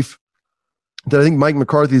belief that I think Mike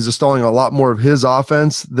McCarthy is installing a lot more of his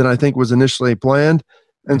offense than I think was initially planned.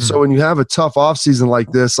 And so when you have a tough offseason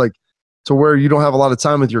like this, to where you don't have a lot of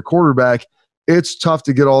time with your quarterback, it's tough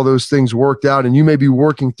to get all those things worked out. And you may be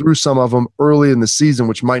working through some of them early in the season,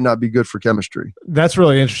 which might not be good for chemistry. That's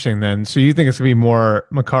really interesting then. So you think it's going to be more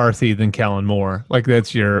McCarthy than Kellen Moore?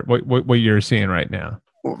 That's what you're seeing right now?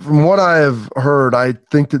 From what I have heard, I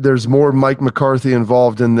think that there's more Mike McCarthy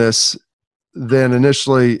involved in this than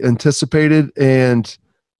initially anticipated. And,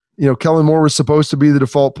 Kellen Moore was supposed to be the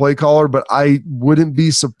default play caller, but I wouldn't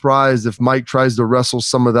be surprised if Mike tries to wrestle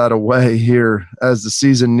some of that away here as the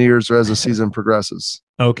season nears or as the season progresses.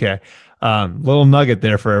 Okay. Little nugget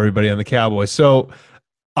there for everybody on the Cowboys. So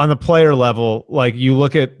on the player level, you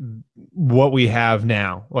look at what we have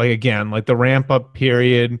now, again, the ramp up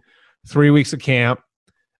period, 3 weeks of camp.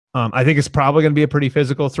 I think it's probably going to be a pretty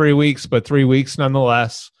physical 3 weeks, but 3 weeks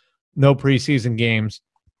nonetheless. No preseason games.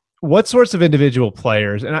 What sorts of individual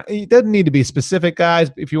players, and it doesn't need to be specific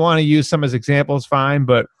guys. If you want to use some as examples, fine.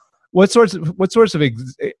 But What sorts of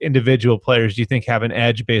individual players do you think have an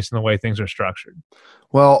edge based on the way things are structured?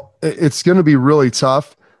 Well, it's going to be really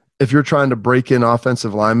tough if you're trying to break in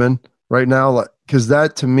offensive linemen right now, because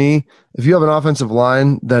that, to me, if you have an offensive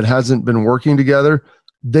line that hasn't been working together,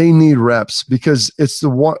 they need reps, because it's the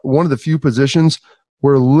one of the few positions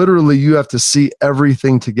where literally you have to see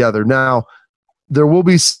everything together. Now, there will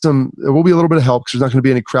be a little bit of help because there's not going to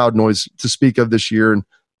be any crowd noise to speak of this year. And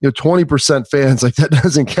 20% fans, like, that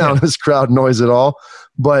doesn't count as crowd noise at all.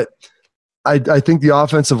 But I think the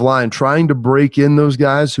offensive line, trying to break in those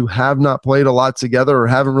guys who have not played a lot together or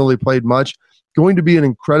haven't really played much, going to be an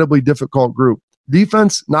incredibly difficult group.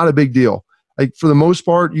 Defense, not a big deal. Like, for the most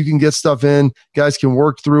part, you can get stuff in, guys can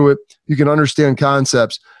work through it, you can understand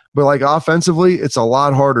concepts. But like, offensively, it's a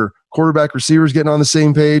lot harder. Quarterback, receivers getting on the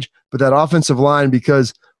same page, but that offensive line,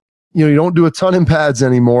 because you don't do a ton in pads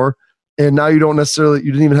anymore, and now you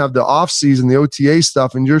didn't even have the off season, the OTA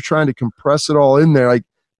stuff, and you're trying to compress it all in there. Like,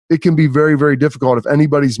 it can be very, very difficult if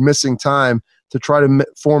anybody's missing time to try to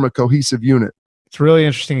form a cohesive unit. It's really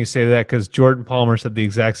interesting you say that, because Jordan Palmer said the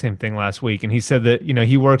exact same thing last week. And he said that,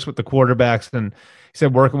 he works with the quarterbacks, and he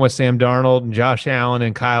said working with Sam Darnold and Josh Allen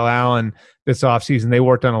and Kyle Allen this offseason, they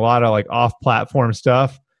worked on a lot of like off-platform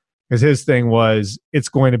stuff. Because his thing was, it's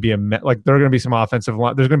going to be there's going to be some offensive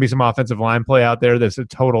line play out there that's a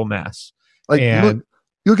total mess. Like, and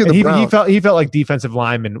look at the Browns. He felt like defensive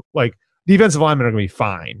linemen are going to be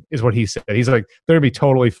fine, is what he said. He's like, they're going to be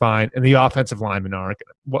totally fine, and the offensive linemen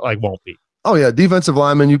won't be. Oh yeah, defensive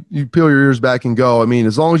linemen, you peel your ears back and go. I mean,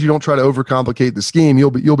 as long as you don't try to overcomplicate the scheme,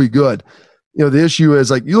 you'll be good. The issue is,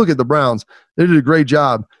 like, you look at the Browns, they did a great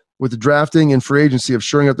job with the drafting and free agency of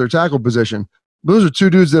shoring up their tackle position. Those are two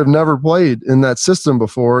dudes that have never played in that system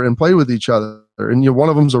before and played with each other, and one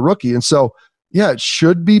of them's a rookie. And so, yeah, it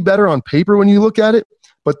should be better on paper when you look at it,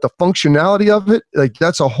 but the functionality of it, like,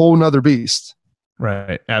 that's a whole nother beast.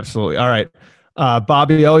 Right, absolutely. All right.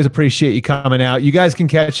 Bobby, I always appreciate you coming out. You guys can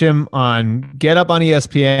catch him on Get Up on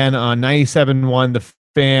ESPN on 97.1 The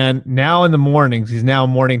Fan. Now in the mornings, he's now a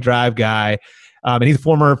morning drive guy. And he's a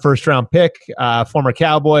former first-round pick, former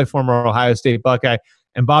Cowboy, former Ohio State Buckeye.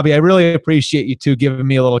 And Bobby, I really appreciate you two giving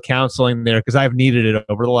me a little counseling there, because I've needed it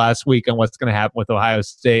over the last week on what's going to happen with Ohio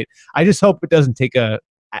State. I just hope it doesn't take I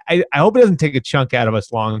hope it doesn't take a chunk out of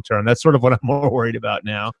us long term. That's sort of what I'm more worried about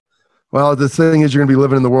now. Well, the thing is, you're going to be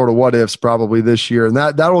living in the world of what ifs probably this year, and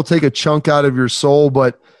that will take a chunk out of your soul.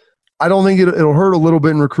 But I don't think it'll hurt a little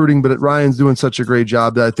bit in recruiting. But Ryan's doing such a great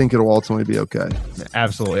job that I think it'll ultimately be okay.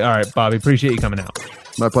 Absolutely. All right, Bobby, appreciate you coming out.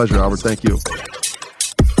 My pleasure, Albert. Thank you.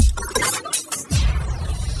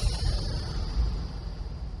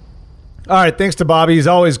 All right, thanks to Bobby. He's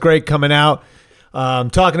always great coming out,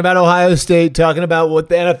 talking about Ohio State, talking about what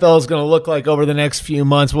the NFL is going to look like over the next few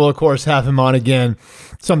months. We'll, of course, have him on again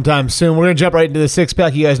sometime soon. We're going to jump right into the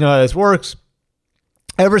six-pack. You guys know how this works.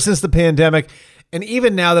 Ever since the pandemic, and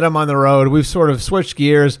even now that I'm on the road, we've sort of switched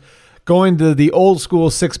gears, going to the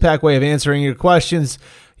old-school six-pack way of answering your questions.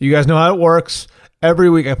 You guys know how it works. Every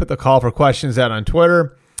week I put the call for questions out on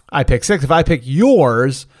Twitter. I pick six. If I pick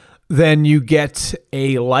yours, then you get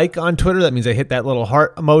a like on Twitter. That means I hit that little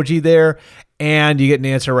heart emoji there, and you get an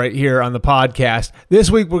answer right here on the podcast. This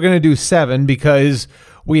week we're going to do 7 because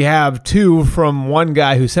we have 2 from one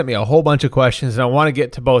guy who sent me a whole bunch of questions, and I want to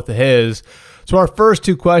get to both of his. So our first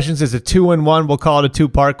 2 questions is a 2-in-1. We'll call it a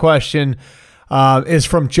 2-part question. Is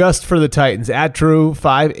from Just for the Titans at Drew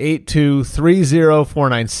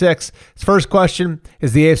 582-30496. His first question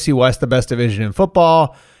is the AFC West the best division in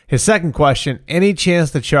football? His second question, any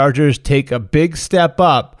chance the Chargers take a big step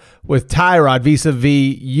up with Tyrod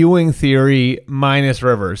vis-a-vis Ewing theory minus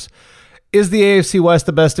Rivers? Is the AFC West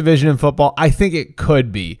the best division in football? I think it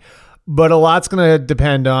could be, but a lot's going to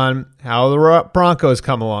depend on how the Broncos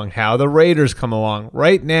come along, how the Raiders come along.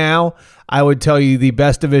 Right now, I would tell you the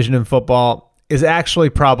best division in football is actually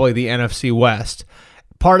probably the NFC West.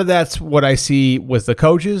 Part of that's what I see with the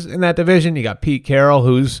coaches in that division. You got Pete Carroll,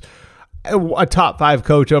 who's a top 5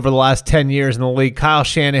 coach over the last 10 years in the league. Kyle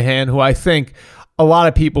Shanahan, who I think a lot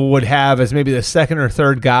of people would have as maybe the second or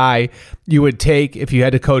third guy you would take if you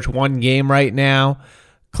had to coach one game right now.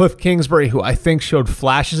 Cliff Kingsbury, who I think showed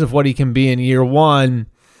flashes of what he can be in year 1.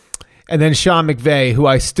 And then Sean McVay, who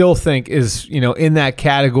I still think is, in that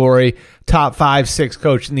category, top 5-6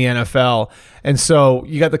 coach in the NFL. And so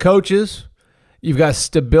you got the coaches, you've got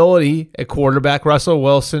stability at quarterback, Russell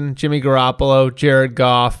Wilson, Jimmy Garoppolo, Jared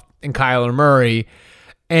Goff, and Kyler Murray.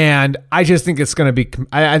 And I just think it's going to be,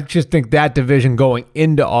 I just think that division going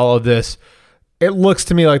into all of this, it looks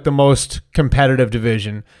to me like the most competitive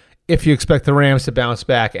division if you expect the Rams to bounce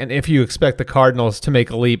back and if you expect the Cardinals to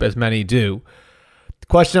make a leap, as many do.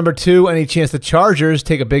 Question number 2, any chance the Chargers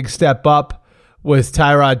take a big step up with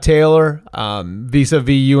Tyrod Taylor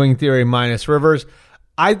vis-a-vis Ewing theory minus Rivers?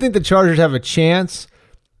 I think the Chargers have a chance.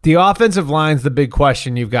 The offensive line's the big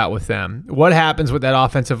question you've got with them. What happens with that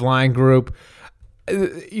offensive line group?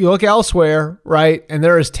 You look elsewhere, right, and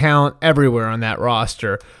there is talent everywhere on that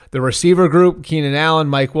roster. The receiver group, Keenan Allen,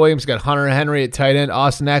 Mike Williams, got Hunter Henry at tight end,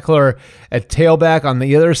 Austin Eckler at tailback on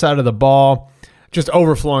the other side of the ball, just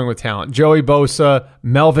overflowing with talent. Joey Bosa,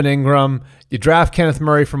 Melvin Ingram. You draft Kenneth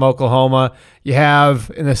Murray from Oklahoma. You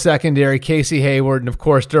have in the secondary Casey Hayward and, of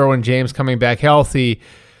course, Derwin James coming back healthy.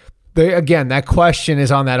 Again, that question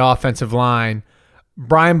is on that offensive line.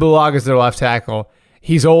 Brian Bulaga is their left tackle.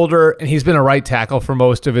 He's older, and he's been a right tackle for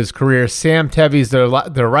most of his career. Sam Tevi's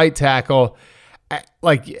their right tackle.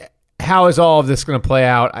 Like, how is all of this going to play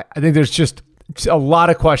out? I think there's just a lot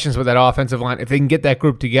of questions with that offensive line. If they can get that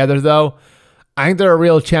group together, though, I think they're a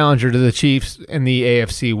real challenger to the Chiefs in the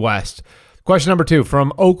AFC West. Question number 2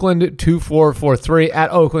 from Oakland2443 at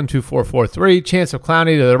Oakland2443. Chance of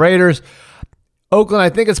Clowney to the Raiders. Oakland, I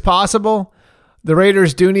think it's possible. The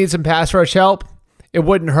Raiders do need some pass rush help. It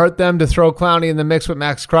wouldn't hurt them to throw Clowney in the mix with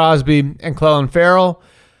Max Crosby and Clelin Ferrell.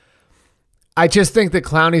 I just think that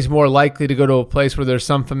Clowney's more likely to go to a place where there's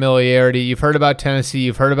some familiarity. You've heard about Tennessee.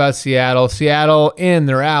 You've heard about Seattle. Seattle, in,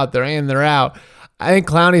 they're out. They're in, they're out. I think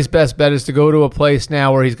Clowney's best bet is to go to a place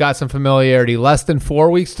now where he's got some familiarity. Less than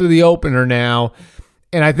 4 weeks to the opener now.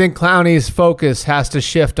 And I think Clowney's focus has to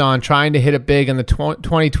shift on trying to hit it big in the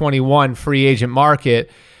 2021 free agent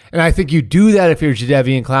market. And I think you do that if you're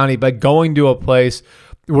Jadeveon Clowney by going to a place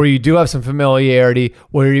where you do have some familiarity,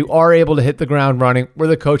 where you are able to hit the ground running, where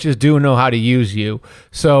the coaches do know how to use you.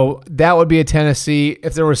 So that would be a Tennessee.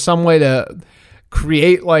 If there was some way to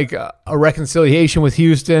create like a reconciliation with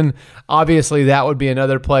Houston, obviously that would be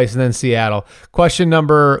another place, and then Seattle. Question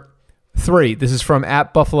number 3. This is from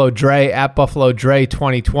at Buffalo Dre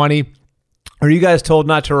 2020. Are you guys told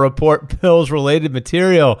not to report Bills-related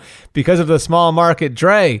material because of the small market?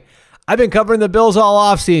 Dre, I've been covering the Bills all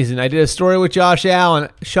offseason. I did a story with Josh Allen.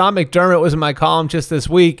 Sean McDermott was in my column just this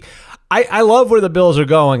week. I love where the Bills are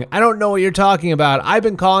going. I don't know what you're talking about. I've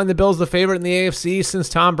been calling the Bills the favorite in the AFC since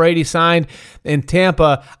Tom Brady signed in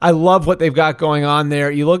Tampa. I love what they've got going on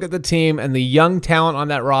there. You look at the team and the young talent on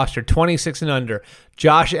that roster, 26 and under,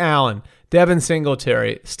 Josh Allen, Devin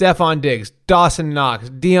Singletary, Stephon Diggs, Dawson Knox,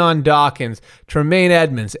 Deion Dawkins, Tremaine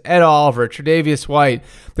Edmonds, Ed Oliver, Tre'Davious White.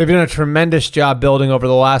 They've done a tremendous job building over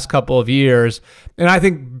the last couple of years. And I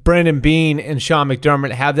think Brandon Beane and Sean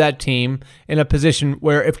McDermott have that team in a position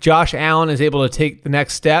where if Josh Allen is able to take the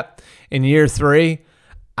next step in year 3,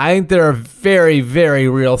 I think they're a very, very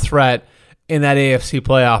real threat in that AFC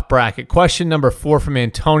playoff bracket. Question number 4 from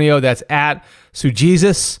Antonio. That's at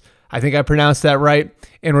Sujesus. I think I pronounced that right.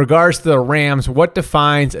 In regards to the Rams, what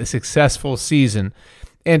defines a successful season?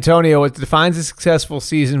 Antonio, what defines a successful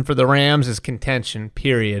season for the Rams is contention,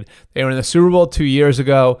 period. They were in the Super Bowl 2 years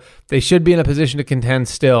ago. They should be in a position to contend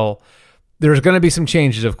still. There's going to be some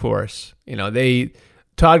changes, of course.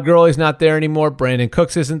 Todd Gurley's not there anymore. Brandon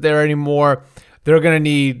Cooks isn't there anymore. They're going to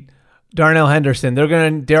need Darrell Henderson. They're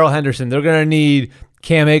going to need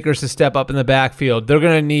Cam Akers to step up in the backfield. They're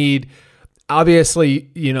going to need,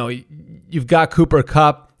 obviously, you've got Cooper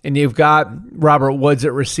Kupp and you've got Robert Woods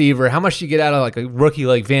at receiver. How much do you get out of like a rookie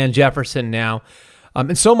like Van Jefferson now?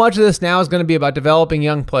 And so much of this now is going to be about developing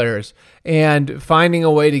young players and finding a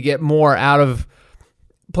way to get more out of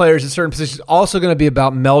players in certain positions. Also going to be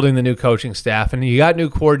about melding the new coaching staff. And you got new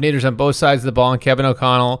coordinators on both sides of the ball, and Kevin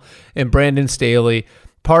O'Connell and Brandon Staley.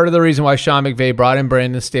 Part of the reason why Sean McVay brought in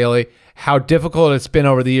Brandon Staley, how difficult it's been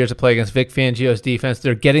over the years to play against Vic Fangio's defense.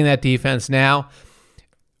 They're getting that defense now.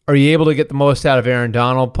 Are you able to get the most out of Aaron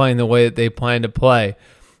Donald playing the way that they plan to play?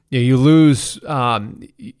 You lose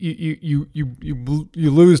you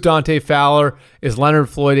lose Dante Fowler. Is Leonard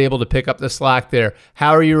Floyd able to pick up the slack there? How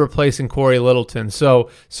are you replacing Corey Littleton? So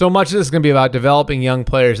much of this is going to be about developing young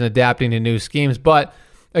players and adapting to new schemes. But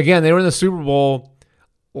again, they were in the Super Bowl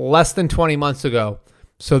less than 20 months ago,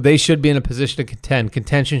 so they should be in a position to contend.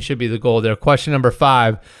 Contention should be the goal there. Question number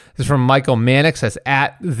 5 is from Michael Mannix. That's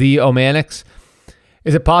at the O'Mannix.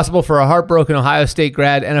 Is it possible for a heartbroken Ohio State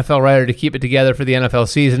grad NFL writer to keep it together for the NFL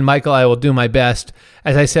season? Michael, I will do my best.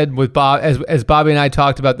 As I said with Bob, as Bobby and I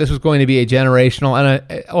talked about, this was going to be a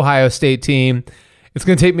generational Ohio State team. It's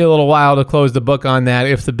going to take me a little while to close the book on that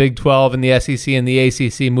if the Big 12 and the SEC and the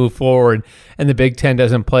ACC move forward and the Big 10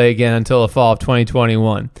 doesn't play again until the fall of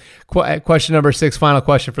 2021. Question number 6, final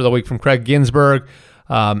question for the week from Craig Ginsburg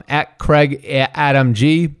at Craig Adam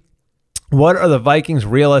G. What are the Vikings'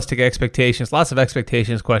 realistic expectations? Lots of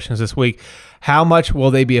expectations questions this week. How much will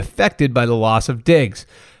they be affected by the loss of Diggs?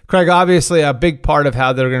 Craig, obviously a big part of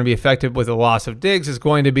how they're going to be affected with the loss of Diggs is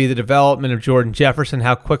going to be the development of Jordan Jefferson.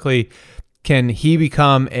 How quickly can he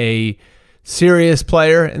become a serious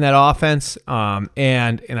player in that offense?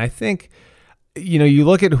 And I think, you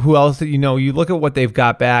look at who else, you look at what they've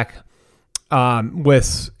got back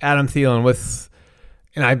with Adam Thielen,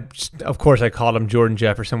 of course I called him Jordan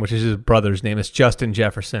Jefferson, which is his brother's name. It's Justin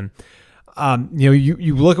Jefferson.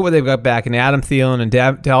 You look at what they've got back in Adam Thielen and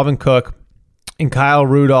Dalvin Cook and Kyle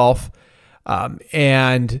Rudolph,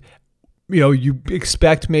 and you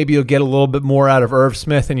expect maybe you'll get a little bit more out of Irv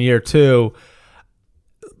Smith in year 2.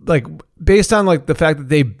 Like, based on the fact that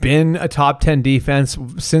they've been a top 10 defense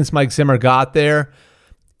since Mike Zimmer got there,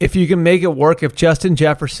 if you can make it work, if Justin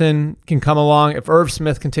Jefferson can come along, if Irv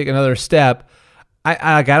Smith can take another step,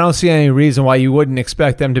 I don't see any reason why you wouldn't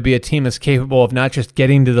expect them to be a team that's capable of not just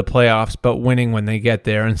getting to the playoffs, but winning when they get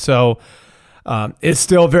there. And so it's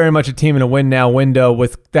still very much a team in a win now window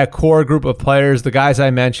with that core group of players, the guys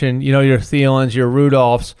I mentioned, your Thielens, your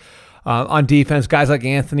Rudolphs, on defense, guys like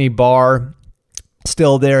Anthony Barr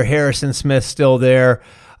still there, Harrison Smith still there,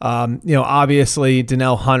 obviously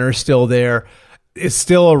Donnell Hunter still there. It's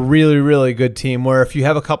still a really, really good team where if you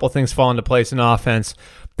have a couple things fall into place in offense,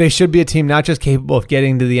 they should be a team not just capable of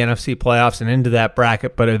getting to the NFC playoffs and into that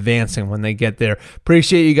bracket, but advancing when they get there.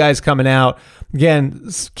 Appreciate you guys coming out. Again,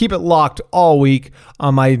 keep it locked all week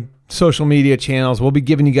on my social media channels. We'll be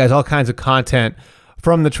giving you guys all kinds of content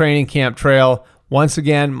from the training camp trail. Once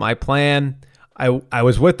again, my plan, I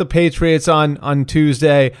was with the Patriots on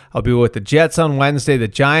Tuesday. I'll be with the Jets on Wednesday, the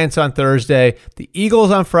Giants on Thursday, the Eagles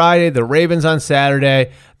on Friday, the Ravens on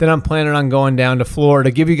Saturday. Then I'm planning on going down to Florida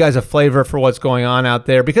to give you guys a flavor for what's going on out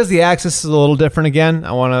there. Because the access is a little different again,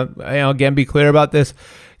 I want to again be clear about this.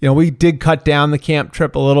 We did cut down the camp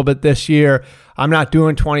trip a little bit this year. I'm not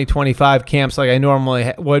doing 2025 camps like I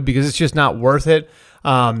normally would because it's just not worth it.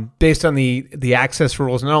 Based on the access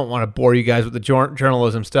rules, and I don't want to bore you guys with the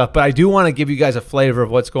journalism stuff, but I do want to give you guys a flavor of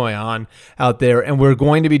what's going on out there, and we're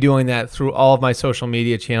going to be doing that through all of my social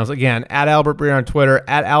media channels. Again, at Albert Breer on Twitter,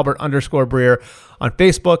 at Albert_Breer on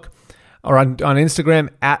Facebook, or on Instagram,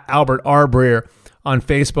 at Albert R. Breer on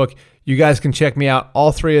Facebook. You guys can check me out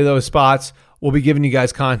all 3 of those spots. We'll be giving you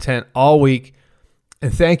guys content all week.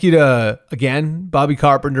 And thank you to, again, Bobby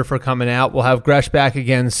Carpenter for coming out. We'll have Gresh back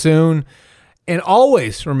again soon. And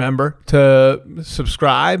always remember to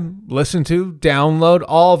subscribe, listen to, download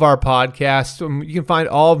all of our podcasts. You can find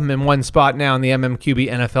all of them in one spot now in the MMQB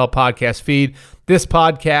NFL podcast feed. This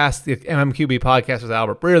podcast, the MMQB podcast with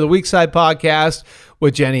Albert Breer, the Weekside podcast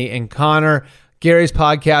with Jenny and Connor, Gary's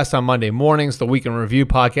podcast on Monday mornings, the Week in Review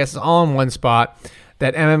podcast is all in one spot.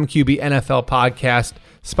 That MMQB NFL podcast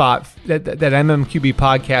spot, that MMQB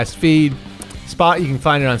podcast feed spot, you can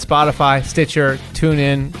find it on Spotify, Stitcher,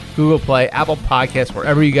 TuneIn, Google Play, Apple Podcasts,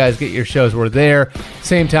 wherever you guys get your shows. We're there.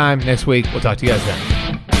 Same time next week. We'll talk to you guys then.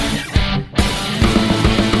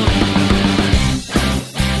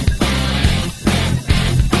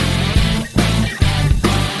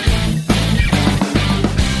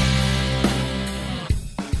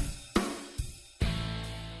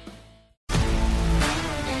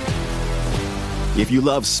 If you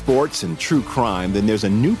love sports and true crime, then there's a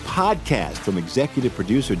new podcast from executive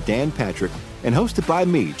producer Dan Patrick and hosted by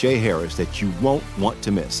me, Jay Harris, that you won't want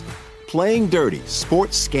to miss. Playing Dirty: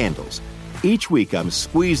 Sports Scandals. Each week, I'm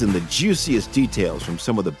squeezing the juiciest details from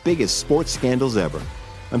some of the biggest sports scandals ever.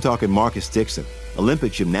 I'm talking Marcus Dixon,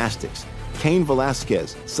 Olympic gymnastics, Cain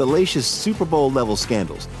Velasquez, salacious Super Bowl-level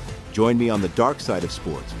scandals. Join me on the dark side of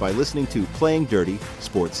sports by listening to Playing Dirty: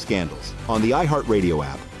 Sports Scandals on the iHeartRadio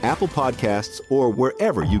app, Apple Podcasts, or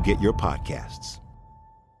wherever you get your podcasts.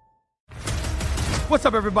 What's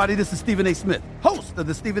up, everybody? This is Stephen A. Smith, host of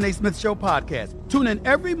the Stephen A. Smith Show podcast. Tune in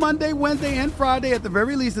every Monday, Wednesday, and Friday at the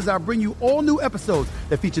very least as I bring you all new episodes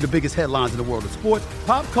that feature the biggest headlines in the world of sports,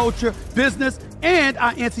 pop culture, business, and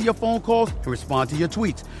I answer your phone calls and respond to your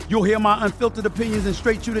tweets. You'll hear my unfiltered opinions and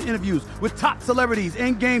straight-shooter interviews with top celebrities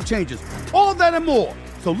and game changers. All of that and more.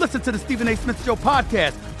 So listen to the Stephen A. Smith Show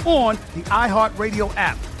podcast on the iHeartRadio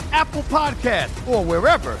app, Apple Podcasts, or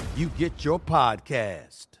wherever you get your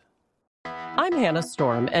podcast. I'm Hannah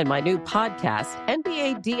Storm, and my new podcast,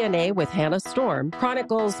 NBA DNA with Hannah Storm,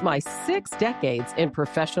 chronicles my 6 decades in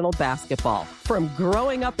professional basketball. From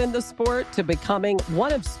growing up in the sport to becoming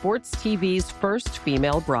one of sports TV's first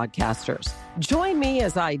female broadcasters. Join me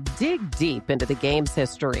as I dig deep into the game's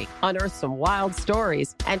history, unearth some wild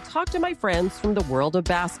stories, and talk to my friends from the world of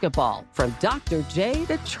basketball, from Dr. J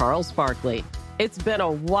to Charles Barkley. It's been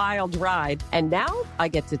a wild ride, and now I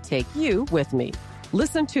get to take you with me.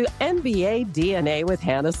 Listen to NBA DNA with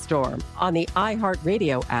Hannah Storm on the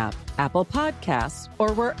iHeartRadio app, Apple Podcasts,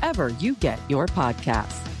 or wherever you get your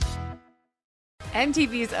podcasts.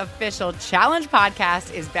 MTV's official Challenge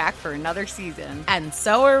podcast is back for another season. And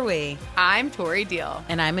so are we. I'm Tori Deal.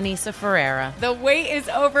 And I'm Anissa Ferreira. The wait is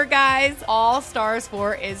over, guys. All Stars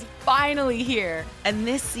 4 is finally here. And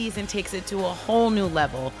this season takes it to a whole new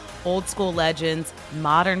level. Old school legends,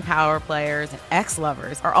 modern power players, and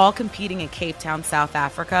ex-lovers are all competing in Cape Town, South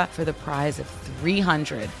Africa for the prize of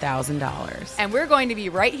 $300,000. And we're going to be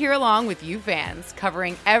right here along with you fans,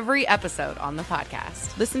 covering every episode on the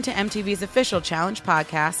podcast. Listen to MTV's official Challenge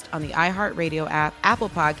podcast on the iHeartRadio app, Apple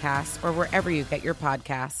Podcasts, or wherever you get your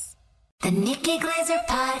podcasts. The Nikki Glaser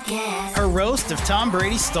Podcast. Her roast of Tom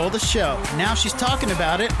Brady stole the show. Now she's talking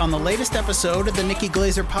about it on the latest episode of the Nikki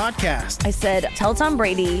Glaser Podcast. I said, tell Tom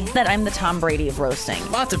Brady that I'm the Tom Brady of roasting.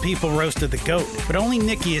 Lots of people roasted the GOAT, but only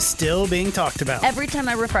Nikki is still being talked about. Every time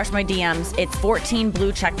I refresh my DMs, it's 14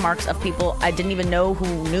 blue check marks of people I didn't even know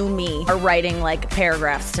who knew me are writing like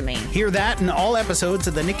paragraphs to me. Hear that in all episodes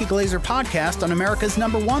of the Nikki Glaser Podcast on America's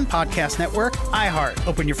 #1 podcast network, iHeart.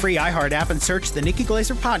 Open your free iHeart app and search the Nikki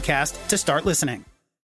Glaser Podcast to start listening.